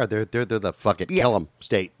because they're the fuck it, kill them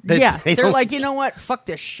state. They're like, you know what? Fuck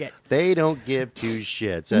this shit. They don't give 2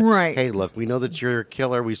 shits. Right. Hey, look, we know that you're a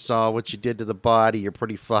killer. We saw what you did to the body. You're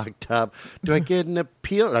pretty fucked up. Do I get an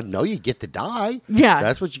appeal? No, you get to die. Yeah.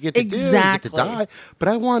 That's what you get to do. You get to die. But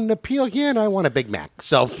I want an appeal again. I want a Big Mac.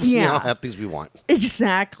 So, I'll have things we want.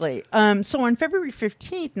 Exactly. So on February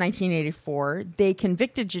 15th, 1984, they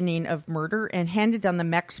convicted Janine of murder and handed down the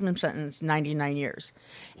maximum sentence, 99 years.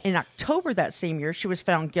 In October that same year, she was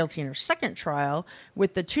found guilty in her second trial.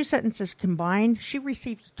 With the 2 sentences combined, she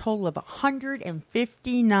received a total of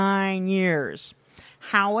 159 years.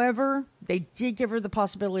 However, they did give her the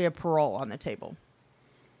possibility of parole on the table.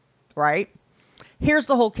 Right? Here's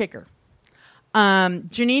the whole kicker.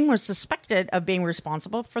 Janine was suspected of being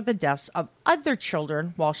responsible for the deaths of other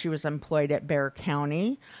children while she was employed at Bexar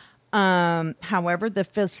County. However, the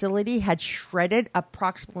facility had shredded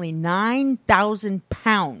approximately 9,000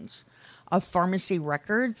 pounds of pharmacy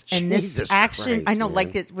records. And this action, Christ, I know, man.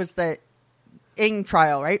 like it was the Ing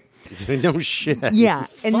trial, right? No shit. Yeah.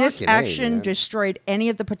 And this Fucking action man. destroyed any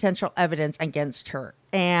of the potential evidence against her.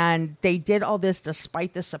 And they did all this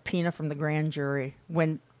despite the subpoena from the grand jury,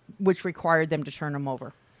 which required them to turn him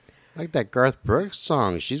over. Like that Garth Brooks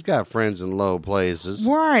song. She's got friends in low places.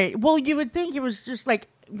 Right. Well, you would think it was just like,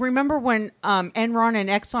 remember when Enron and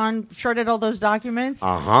Exxon shredded all those documents?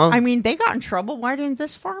 Uh-huh. I mean, they got in trouble. Why didn't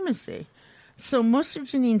this pharmacy? So most of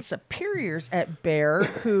Janine's superiors at Bexar,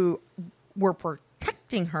 who were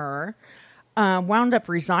protecting her, wound up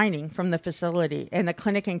resigning from the facility. And the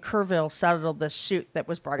clinic in Kerrville settled the suit that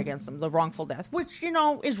was brought against them, the wrongful death, which,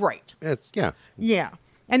 is right. Yeah.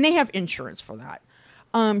 And they have insurance for that.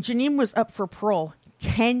 Janine was up for parole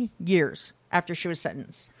 10 years after she was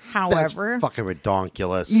sentenced. However, that's fucking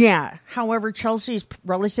ridiculous. Yeah. However, Chelsea's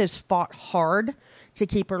relatives fought hard to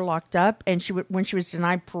keep her locked up, and when she was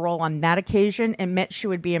denied parole on that occasion, it meant she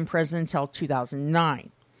would be in prison until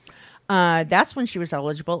 2009. That's when she was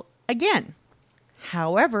eligible again.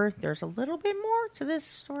 However, there's a little bit more to this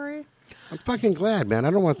story. I'm fucking glad, man.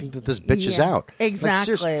 I don't want to think that this bitch is out.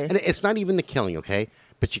 Exactly. Like, and it's not even the killing, okay?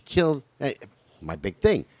 But you killed, my big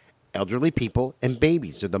thing, elderly people and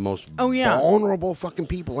babies. They're the most vulnerable fucking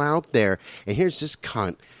people out there. And here's this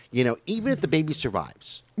cunt, even if the baby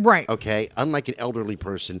survives. Right. Okay? Unlike an elderly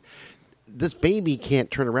person, this baby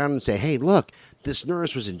can't turn around and say, hey, look, this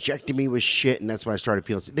nurse was injecting me with shit, and that's why I started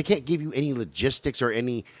feeling sick. They can't give you any logistics or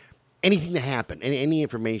anything that happened, any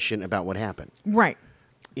information about what happened. Right.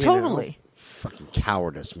 Totally. Fucking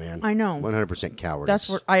cowardice, man. I know. 100% cowardice. That's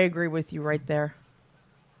what I agree with you right there.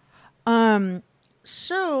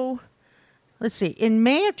 So, let's see. In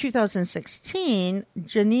May of 2016,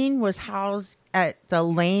 Janine was housed at the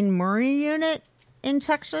Lane Murray unit in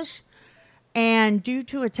Texas. And due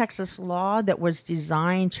to a Texas law that was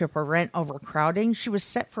designed to prevent overcrowding, she was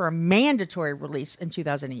set for a mandatory release in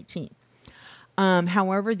 2018.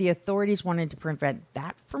 However, the authorities wanted to prevent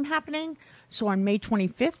that from happening. So on May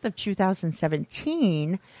 25th of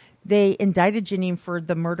 2017, they indicted Janine for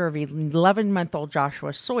the murder of 11-month-old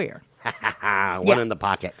Joshua Sawyer. One in the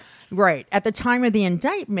pocket. Right. At the time of the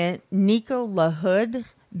indictment, Nico LaHood,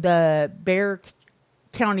 the Bexar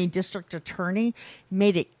County District Attorney,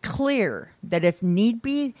 made it clear that if need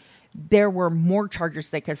be, there were more charges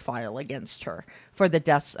they could file against her for the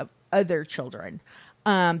deaths of other children.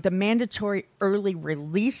 The mandatory early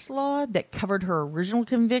release law that covered her original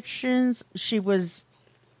convictions, she was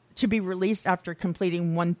to be released after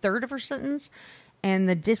completing 1/3 of her sentence, and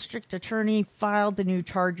the district attorney filed the new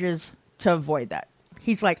charges to avoid that.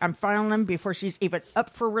 He's like, I'm filing them before she's even up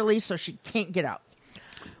for release, so she can't get out.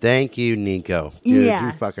 Thank you, Nico. Dude,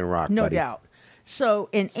 you fucking rock, no buddy. doubt. So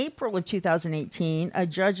in April of 2018, a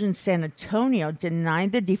judge in San Antonio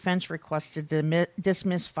denied the defense request to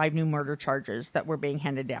dismiss 5 new murder charges that were being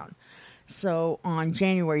handed down. So on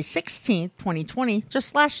January 16th, 2020,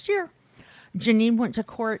 just last year, Janine went to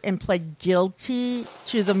court and pled guilty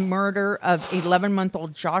to the murder of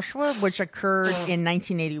 11-month-old Joshua, which occurred in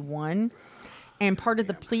 1981. And part of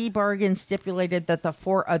the plea bargain stipulated that the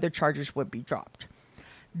 4 other charges would be dropped.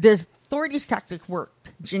 The authorities' tactic worked.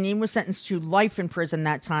 Janine was sentenced to life in prison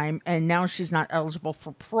that time, and now she's not eligible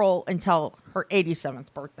for parole until her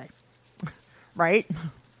 87th birthday. Right?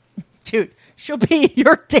 Dude, she'll be in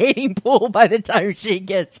your dating pool by the time she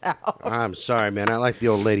gets out. I'm sorry, man. I like the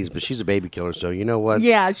old ladies, but she's a baby killer, so you know what?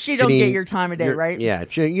 Yeah, she don't Janine, get your time of day, right? Yeah,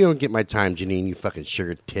 you don't get my time, Janine, you fucking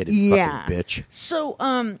sugar-titted fucking bitch. So,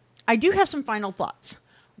 I do have some final thoughts.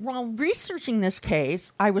 While researching this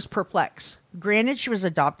case, I was perplexed. Granted, she was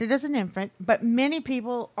adopted as an infant, but many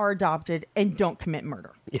people are adopted and don't commit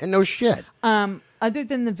murder. Yeah, no shit. Other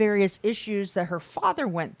than the various issues that her father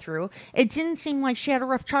went through, it didn't seem like she had a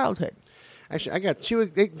rough childhood. Actually, I got 2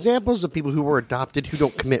 examples of people who were adopted who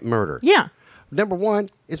don't commit murder. Yeah. Number 1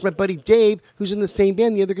 is my buddy Dave, who's in the same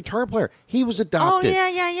band, the other guitar player. He was adopted. Oh,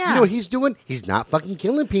 yeah. You know what he's doing? He's not fucking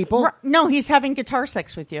killing people. No, he's having guitar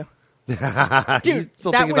sex with you. Dude, Dude,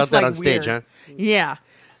 still thinking about that on stage, weird. huh? Yeah.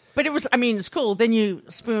 But it's cool. Then you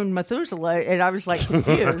spoon Methuselah, and I was like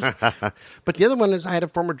confused. But the other one is I had a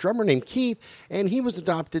former drummer named Keith, and he was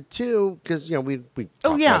adopted too because we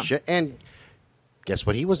talked about shit. And guess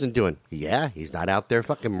what he wasn't doing? Yeah, he's not out there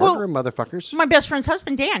fucking murdering motherfuckers. My best friend's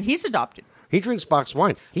husband, Dan, he's adopted. He drinks boxed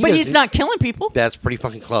wine. But he's not killing people. That's pretty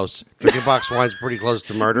fucking close. Drinking boxed wine's pretty close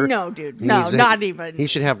to murder. No, dude. No, not even. He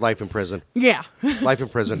should have life in prison. Yeah. Life in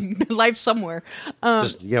prison. Life somewhere.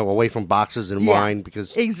 Just, away from boxes and wine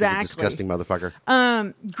because he's a disgusting motherfucker.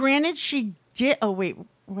 Granted, she did... Oh, wait.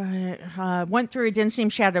 Went through it. Didn't seem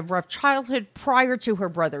she had a rough childhood prior to her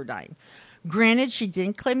brother dying. Granted, she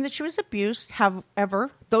didn't claim that she was abused.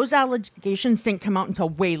 However, those allegations didn't come out until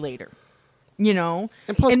way later.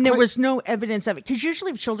 And there was no evidence of it. Because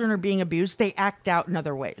usually if children are being abused, they act out in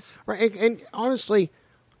other ways. Right. And honestly,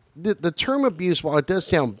 the term abuse, while it does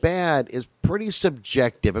sound bad, is pretty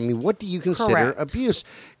subjective. I mean, what do you consider abuse?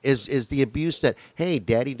 Is the abuse that, hey,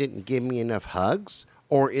 daddy didn't give me enough hugs?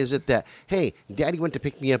 Or is it that, hey, daddy went to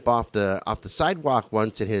pick me up off the sidewalk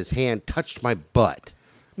once and his hand touched my butt?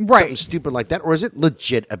 Right. Something stupid like that. Or is it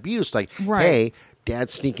legit abuse? Like, hey,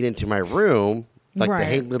 dad's sneaking into my room like the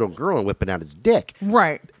hey little girl and whipping out his dick.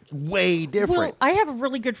 Right. Way different. Well, I have a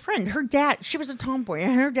really good friend. Her dad, she was a tomboy,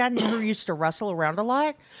 and her dad and her used to wrestle around a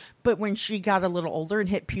lot. But when she got a little older and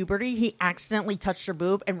hit puberty, he accidentally touched her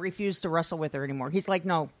boob and refused to wrestle with her anymore. He's like,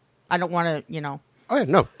 no, I don't want to, Oh, yeah,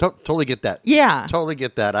 no, totally get that. Yeah. Totally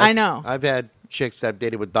get that. I know. I've had chicks that I've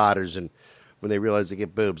dated with daughters, and when they realize they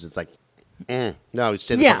get boobs, it's like, No,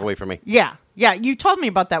 stay the fuck away from me. Yeah. Yeah, you told me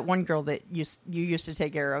about that one girl that you used to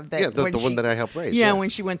take care of. That the one that I helped raise. Yeah, when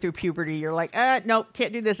she went through puberty, you're like, nope,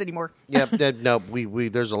 can't do this anymore. Yep, no, we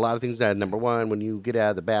there's a lot of things that, number one, when you get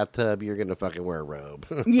out of the bathtub, you're going to fucking wear a robe.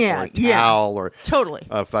 Yeah, or a towel, or totally.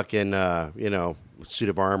 a fucking, suit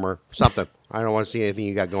of armor, something. I don't want to see anything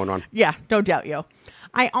you got going on. Yeah, no doubt, yo.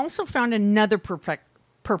 I also found another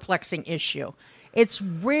perplexing issue. It's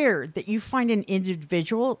rare that you find an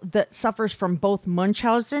individual that suffers from both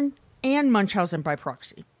Munchausen and Munchausen by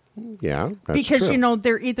proxy. Yeah, that's because true.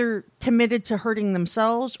 They're either committed to hurting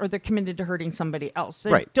themselves or they're committed to hurting somebody else.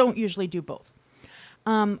 They Right. don't usually do both.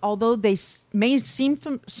 Although they may seem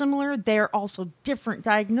similar, they're also different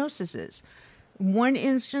diagnoses. One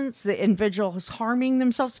instance, the individual is harming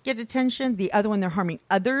themselves to get attention. The other one, they're harming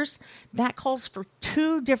others. That calls for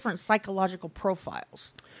two different psychological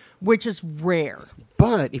profiles, which is rare.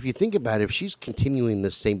 But if you think about it, if she's continuing the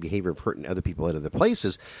same behavior of hurting other people at other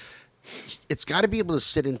places, it's got to be able to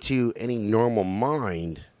sit into any normal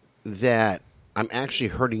mind that I'm actually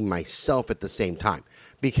hurting myself at the same time.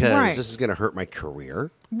 Because this is going to hurt my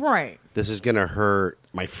career. Right. This is going to hurt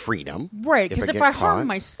my freedom. Right, because if I harm caught.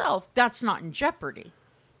 myself, that's not in jeopardy.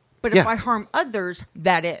 But if I harm others,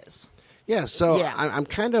 that is. Yeah, so I'm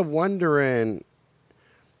kind of wondering.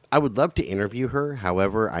 I would love to interview her.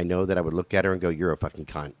 However, I know that I would look at her and go, "You're a fucking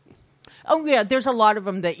cunt." Oh yeah, there's a lot of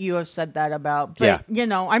them that you have said that about. But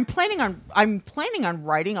I'm planning on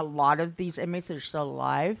writing a lot of these inmates that are still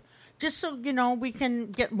alive, just so we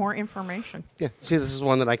can get more information. Yeah. See, this is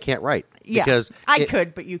one that I can't write. Yeah, because I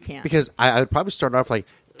could, but you can't. Because I would probably start off like,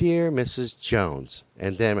 "Dear Mrs. Jones,"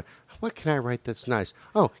 and then, what can I write that's nice?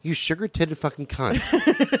 Oh, you sugar-titted fucking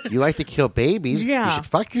cunt. You like to kill babies. Yeah. You should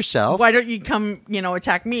fuck yourself. Why don't you come,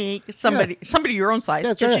 attack me? Somebody your own size,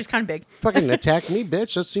 because she's kind of big. Fucking attack me,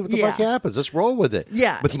 bitch. Let's see what the fuck happens. Let's roll with it.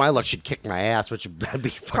 Yeah. With my luck, she'd kick my ass, which would be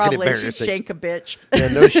fucking Probably embarrassing. she'd shank a bitch. Yeah,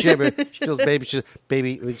 no shit. But she kills babies.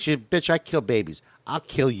 Bitch, I kill babies. I'll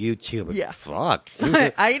kill you too. But Yeah. fuck.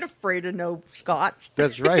 I ain't afraid of no Scots.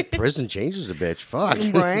 That's right. Prison changes a bitch. Fuck.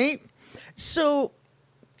 Right? So,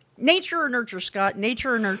 nature or nurture, Scott?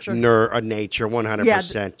 Nature or nurture? Nature, 100%. Yeah,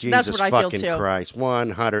 Jesus that's what I feel, fucking too. Christ.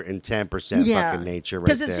 110% fucking nature right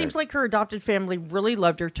there. Because it seems like her adopted family really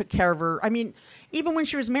loved her, took care of her. I mean, even when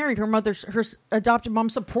she was married, her adopted mom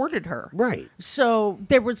supported her. Right. So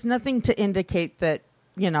there was nothing to indicate that,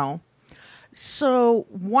 So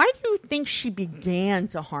why do you think she began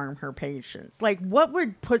to harm her patients? Like, what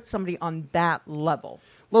would put somebody on that level?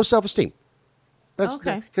 Low self-esteem. That's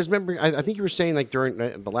Okay. Because remember, I think you were saying like during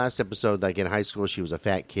the last episode, like in high school, she was a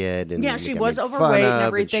fat kid, and Yeah, she got was made fun overweight of and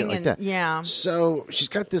everything, shit like and that. yeah. So she's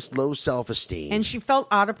got this low self-esteem, And she felt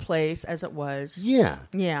out of place as it was. yeah.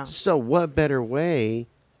 Yeah. So what better way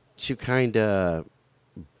to kind of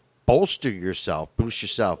bolster yourself, boost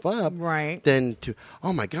yourself up, Right. than to,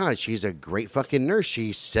 oh my God, she's a great fucking nurse.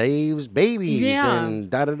 She saves babies Yeah.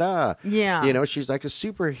 and da-da-da. Yeah. She's like a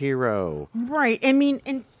superhero. Right. I mean,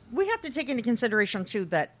 and we have to take into consideration, too,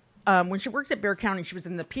 that when she worked at Bexar County, she was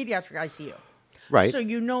in the pediatric ICU. Right. So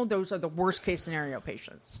those are the worst case scenario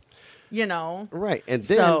patients. Right. And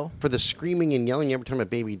then So- for the screaming and yelling every time a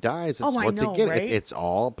baby dies, it's, Oh, I once know, again, right? it's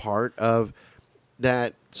all part of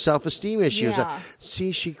that self-esteem issue. It's like, Yeah.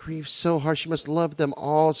 see, she grieves so hard. She must love them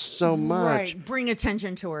all so much. Right. Bring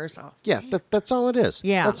attention to herself. Yeah, that's all it is.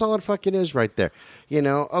 Yeah. That's all it fucking is right there.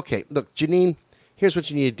 Okay, look, Janine, here's what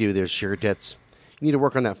you need to do there, sugar tits. You need to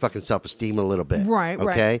work on that fucking self-esteem a little bit. Right,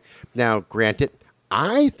 right. Okay? Now, granted,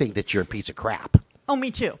 I think that you're a piece of crap Oh,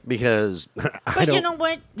 me too. because I But don't... you know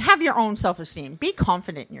what? Have your own self-esteem. Be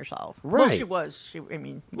confident in yourself. Well, Right. she was.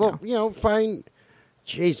 Fine.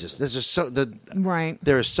 Jesus, there's just Right.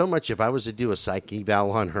 There is so much. If I was to do a psych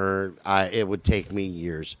eval on her, it would take me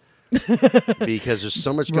years because there's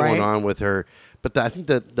so much going Right. on with her. But I think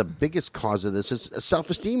that the biggest cause of this is a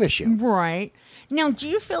self-esteem issue. Right. Now, do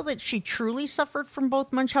you feel that she truly suffered from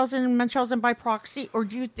both Munchausen and Munchausen by proxy? Or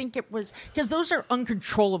do you think it was... Because those are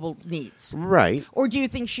uncontrollable needs. Right. Or do you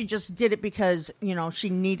think she just did it because, she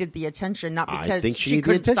needed the attention, not I because think she needed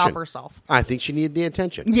couldn't the attention. stop herself? I think she needed the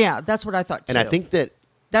attention. Yeah, that's what I thought, too. And I think that...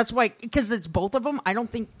 That's why... Because it's both of them, I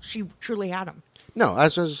don't think she truly had them. No,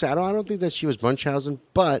 as I was saying, I don't think that she was Munchausen,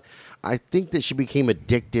 but I think that she became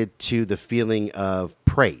addicted to the feeling of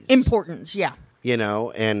praise. Importance, yeah.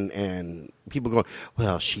 And people going,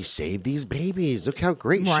 well, she saved these babies. Look how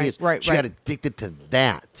great she is. Right, she right. got addicted to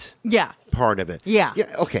that Yeah. part of it. Yeah.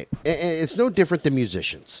 Okay. And it's no different than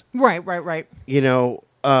musicians. Right.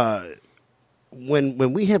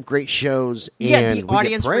 When we have great shows and Yeah, the we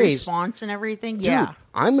audience get praise, response and everything. dude, Yeah.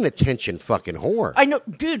 I'm an attention fucking whore. I know,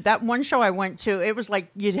 dude, that one show I went to, it was like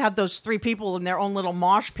you'd have those three people in their own little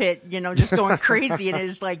mosh pit, just going crazy. And it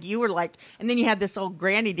was like, you were like, and then you had this old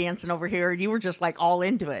granny dancing over here, and you were just like all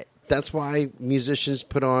into it. That's why musicians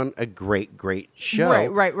put on a great, great show.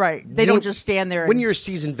 Right. They don't just stand there. When you're a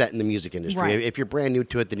seasoned vet in the music industry, Right. if you're brand new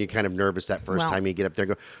to it, then you're kind of nervous that first time you get up there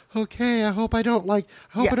and go, okay, I hope I don't I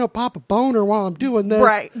don't pop a boner while I'm doing this.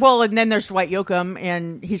 Right. Well, and then there's Dwight Yoakam,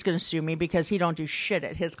 and he's going to sue me because he don't do shit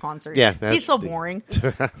at his concerts. Yeah. He's so boring.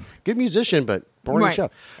 Good musician, but boring Right.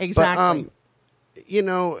 show. Exactly.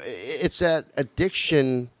 But, it's that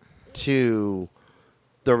addiction to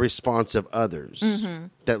the response of others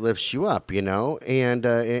that lifts you up, and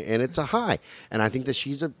it's a high. And I think that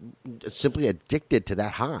she's simply addicted to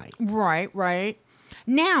that high. Right.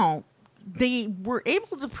 Now, they were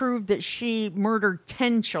able to prove that she murdered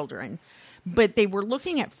 10 children, but they were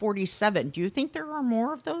looking at 47. Do you think there are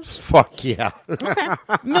more of those? Fuck yeah. Okay.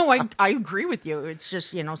 No, I agree with you. It's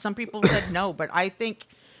just, some people said no, but I think,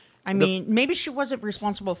 maybe she wasn't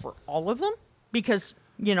responsible for all of them because,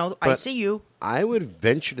 ICU. I would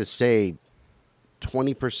venture to say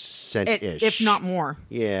 20%-ish. If not more.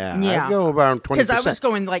 Yeah. Yeah. I'd go around 20%. Because I was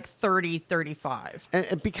going like 30, 35.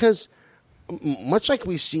 And because much like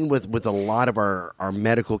we've seen with a lot of our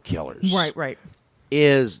medical killers. Right.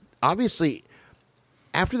 Is obviously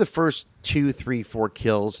after the first 2, 3, 4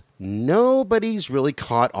 kills, nobody's really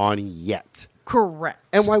caught on yet. Correct.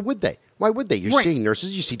 And why would they? You're Right. seeing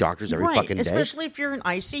nurses, you see doctors every fucking day. Especially if you're in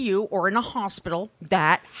ICU or in a hospital,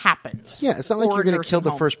 that happens. Yeah, it's not like Or you're going to kill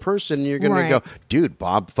the home. first person. You're going to go, dude,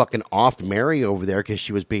 Bob fucking offed Mary over there because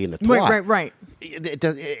she was being a twat. Right.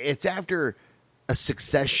 It's after a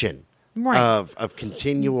succession Right. of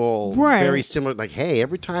continual, very similar. Like, hey,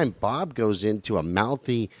 every time Bob goes into a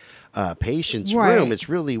mouthy patient's room, it's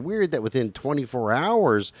really weird that within 24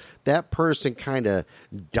 hours, that person kind of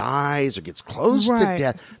dies or gets close to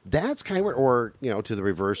death. That's kind of weird. Or, to the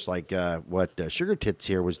reverse, like what Sugar Tits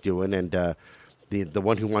here was doing. And the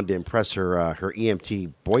one who wanted to impress her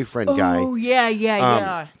EMT boyfriend guy. Oh,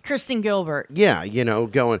 yeah. Kristen Gilbert. Yeah,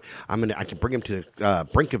 going, I can bring him to the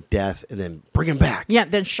brink of death and then bring him back. Yeah,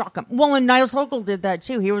 then shock him. Well, and Niles Hogle did that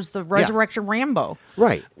too. He was the Resurrection Rambo.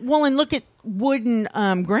 Right. Well, and look at Wood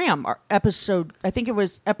and Graham, episode, I think it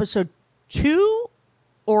was episode 2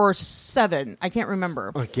 or 7. I can't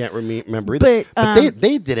remember. I can't remember either. But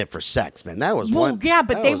they did it for sex, man. That was one. Yeah,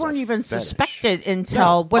 but they weren't even fetish. Suspected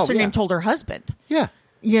until what's-her-name told her husband. Yeah.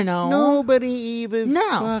 Nobody even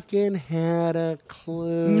fucking had a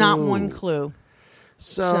clue. Not one clue.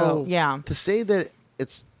 So yeah. To say that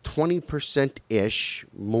it's 20%-ish,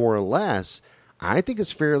 more or less, I think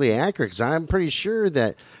it's fairly accurate because I'm pretty sure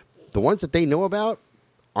that the ones that they know about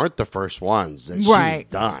aren't the first ones that she's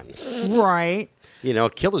done. Right.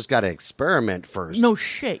 Killer's got to experiment first. No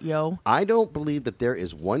shit, yo. I don't believe that there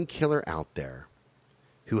is one killer out there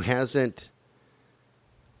who hasn't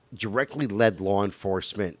directly led law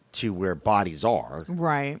enforcement to where bodies are.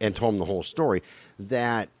 Right. And told them the whole story.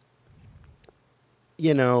 That,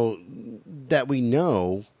 that we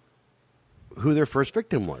know who their first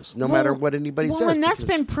victim was, no matter what anybody says. And that's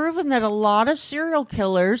been proven that a lot of serial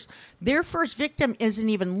killers, their first victim isn't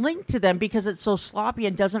even linked to them because it's so sloppy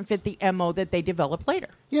and doesn't fit the MO that they develop later.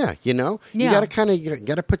 Yeah, you got to you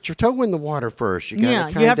got to put your toe in the water first. You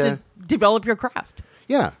have to develop your craft.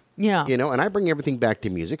 Yeah. Yeah. And I bring everything back to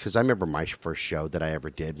music because I remember my first show that I ever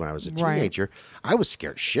did when I was a teenager. I was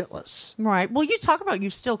scared shitless. Right. Well, you talk about you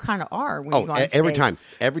still kind of are when you go on stage. Every time.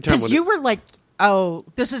 Because you were like, oh,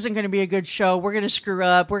 this isn't going to be a good show. We're going to screw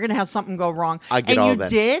up. We're going to have something go wrong. I get all that.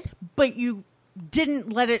 And you did, but you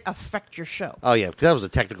didn't let it affect your show. Oh, yeah, because that was a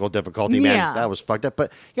technical difficulty, man. Yeah. That was fucked up.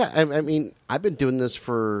 But, yeah, I mean, I've been doing this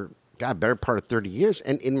for, better part of 30 years.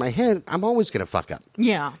 And in my head, I'm always going to fuck up.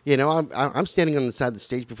 Yeah. I'm standing on the side of the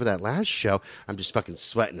stage before that last show. I'm just fucking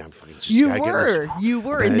sweating. I'm fucking just You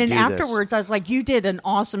were. And then afterwards, this. I was like, you did an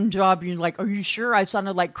awesome job. You're like, are you sure? I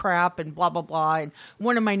sounded like crap and blah, blah, blah. And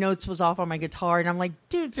one of my notes was off on my guitar. And I'm like,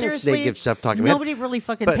 dude, seriously? Naked stuff talking nobody really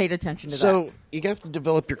fucking paid attention to that. So you have to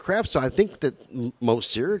develop your craft. So I think that most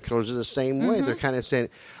serial killers are the same way. They're kind of saying,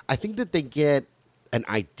 I think that they get an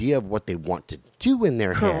idea of what they want to do in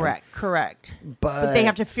their head. Correct. But they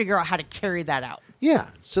have to figure out how to carry that out. Yeah,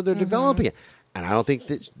 so they're developing it. And I don't think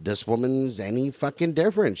that this woman's any fucking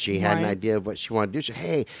different. She had an idea of what she wanted to do. She said,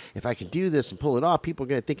 hey, if I can do this and pull it off, people are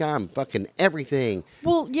going to think I'm fucking everything.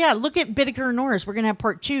 Well, yeah, look at Bittaker and Norris. We're going to have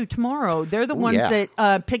part 2 tomorrow. They're the ones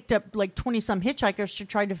that picked up like 20-some hitchhikers to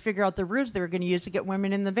try to figure out the ruse they were going to use to get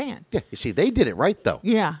women in the van. Yeah, you see, they did it right, though.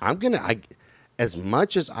 Yeah. As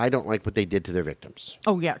much as I don't like what they did to their victims.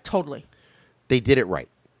 Oh, yeah, totally. They did it right.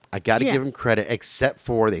 I got to give them credit, except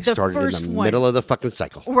for they started in the middle of the fucking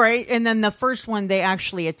cycle. Right. And then the first one, they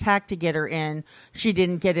actually attacked to get her in. She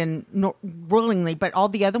didn't get in willingly, but all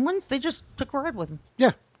the other ones, they just took a ride with them.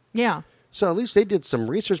 Yeah. Yeah. So at least they did some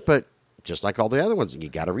research, but just like all the other ones, you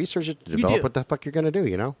got to research it to develop what the fuck you're going to do,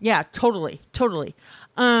 you know? Yeah, totally. Totally.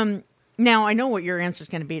 Now, I know what your answer is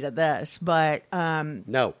going to be to this, but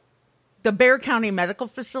no. The Bexar County Medical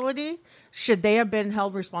Facility, should they have been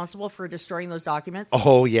held responsible for destroying those documents?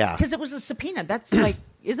 Oh, yeah. Because it was a subpoena. That's like,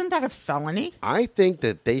 isn't that a felony? I think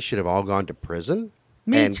that they should have all gone to prison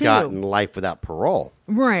Me and too. gotten life without parole.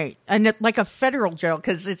 Right. And like a federal jail,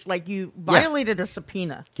 because it's like you violated a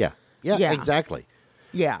subpoena. Yeah. Yeah, exactly.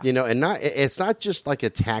 Yeah. You know, and it's not just like a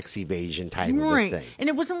tax evasion type of a thing. And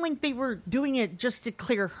it wasn't like they were doing it just to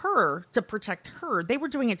clear her, to protect her. They were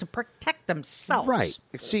doing it to protect themselves. Right.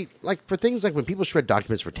 See, like for things like when people shred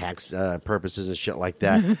documents for tax purposes and shit like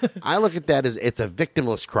that, I look at that as it's a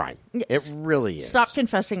victimless crime. It really is. Stop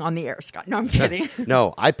confessing on the air, Scott. No, I'm kidding.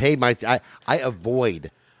 No, I pay I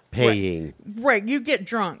avoid paying. Right. You get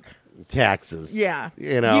drunk. Taxes. Yeah.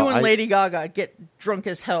 You know, you and Lady Gaga get drunk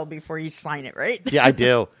as hell before you sign it, right? Yeah, I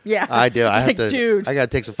do. Yeah. I do. I have to. Dude. I got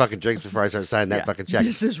to take some fucking drinks before I start signing that fucking check.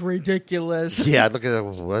 This is ridiculous. Yeah, look at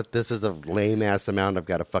what this is a lame ass amount I've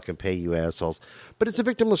got to fucking pay you assholes. But it's a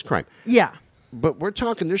victimless crime. Yeah. But we're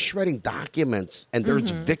talking, they're shredding documents, and there's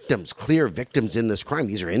victims, clear victims in this crime.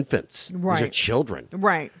 These are infants. Right. These are children.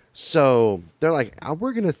 Right. So they're like, oh,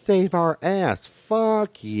 we're going to save our ass.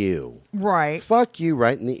 Fuck you. Right. Fuck you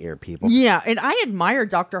right in the ear, people. Yeah, and I admire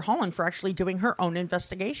Dr. Holland for actually doing her own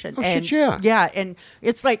investigation. Oh, and, shit, yeah. Yeah, and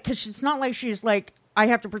it's like, because it's not like she's like, I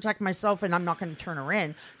have to protect myself and I'm not going to turn her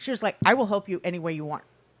in. She was like, I will help you any way you want,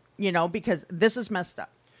 you know, because this is messed up.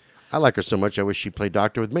 I like her so much, I wish she played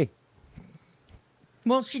doctor with me.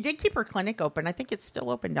 Well, she did keep her clinic open. I think it's still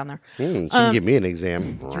open down there. She can give me an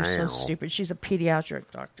exam. You're so stupid. She's a pediatric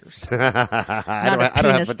doctor. Not a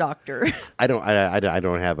penis doctor. I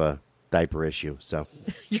don't have a diaper issue, so.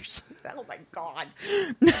 You're so, oh my God.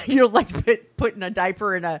 You don't like putting a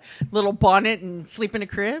diaper in a little bonnet and sleep in a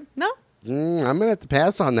crib? No? I'm going to have to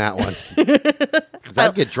pass on that one. Because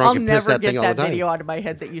I'd get drunk and piss that thing all the time. I'll never get that video out of my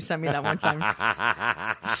head that you sent me that one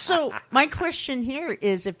time. So my question here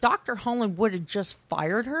is, if Dr. Holland would have just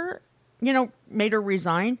fired her, you know, made her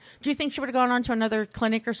resign, do you think she would have gone on to another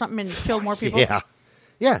clinic or something and killed more people? Yeah.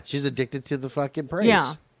 Yeah, she's addicted to the fucking praise.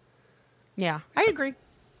 Yeah. Yeah, I agree.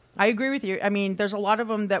 I agree with you. I mean, there's a lot of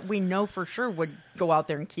them that we know for sure would go out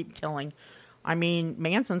there and keep killing. I mean,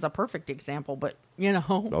 Manson's a perfect example, but, you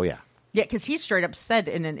know. Oh, yeah. Yeah, because he straight up said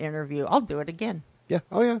in an interview, I'll do it again. Yeah.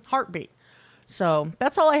 Oh, yeah. Heartbeat. So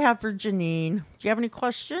that's all I have for Janine. Do you have any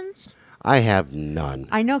questions? I have none.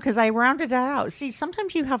 I know, because I rounded it out. See,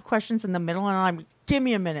 sometimes you have questions in the middle, and I'm, give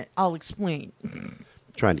me a minute. I'll explain.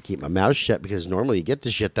 Trying to keep my mouth shut because normally you get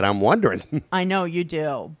the shit that I'm wondering. I know you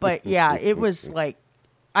do. But, yeah, it was like,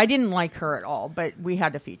 I didn't like her at all, but we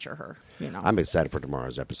had to feature her. You know. I'm excited for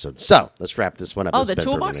tomorrow's episode. So let's wrap this one up. Oh, the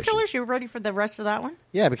Toolbox Killers? You ready for the rest of that one?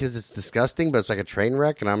 Yeah, because it's disgusting, but it's like a train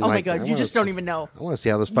wreck, and I'm oh like, my God, you just don't even know. I want to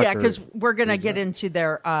see how this fucker. Yeah, because we're gonna get into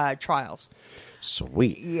their trials.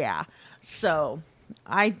 Sweet. Yeah. So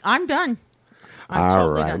I'm done. I'm all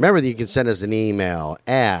totally right. done. Remember that you can send us an email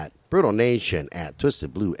at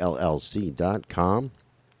brutalnation@twistedbluellc.com.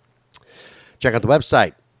 Check out the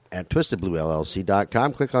website at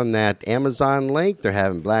twistedbluellc.com. Click on that Amazon link. They're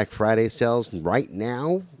having Black Friday sales right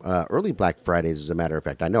now. Early Black Fridays, as a matter of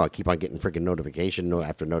fact. I know I keep on getting freaking notification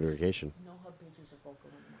after notification.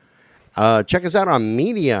 Check us out on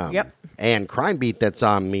Medium. Yep. And Crime Beat, that's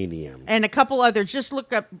on Medium. And a couple others. Just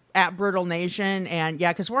look up at Brutal Nation. And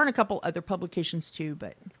yeah, because we're in a couple other publications too.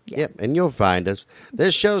 But yeah. Yep, and you'll find us.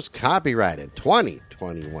 This show's copyrighted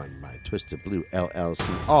 2021 by Twisted Blue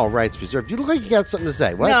LLC. All rights reserved. You look like you got something to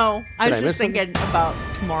say. What? No, I was just something? thinking about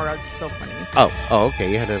tomorrow. It's so funny. Oh,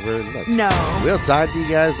 okay. You had to really look. No. We'll talk to you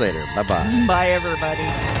guys later. Bye-bye. Bye, everybody.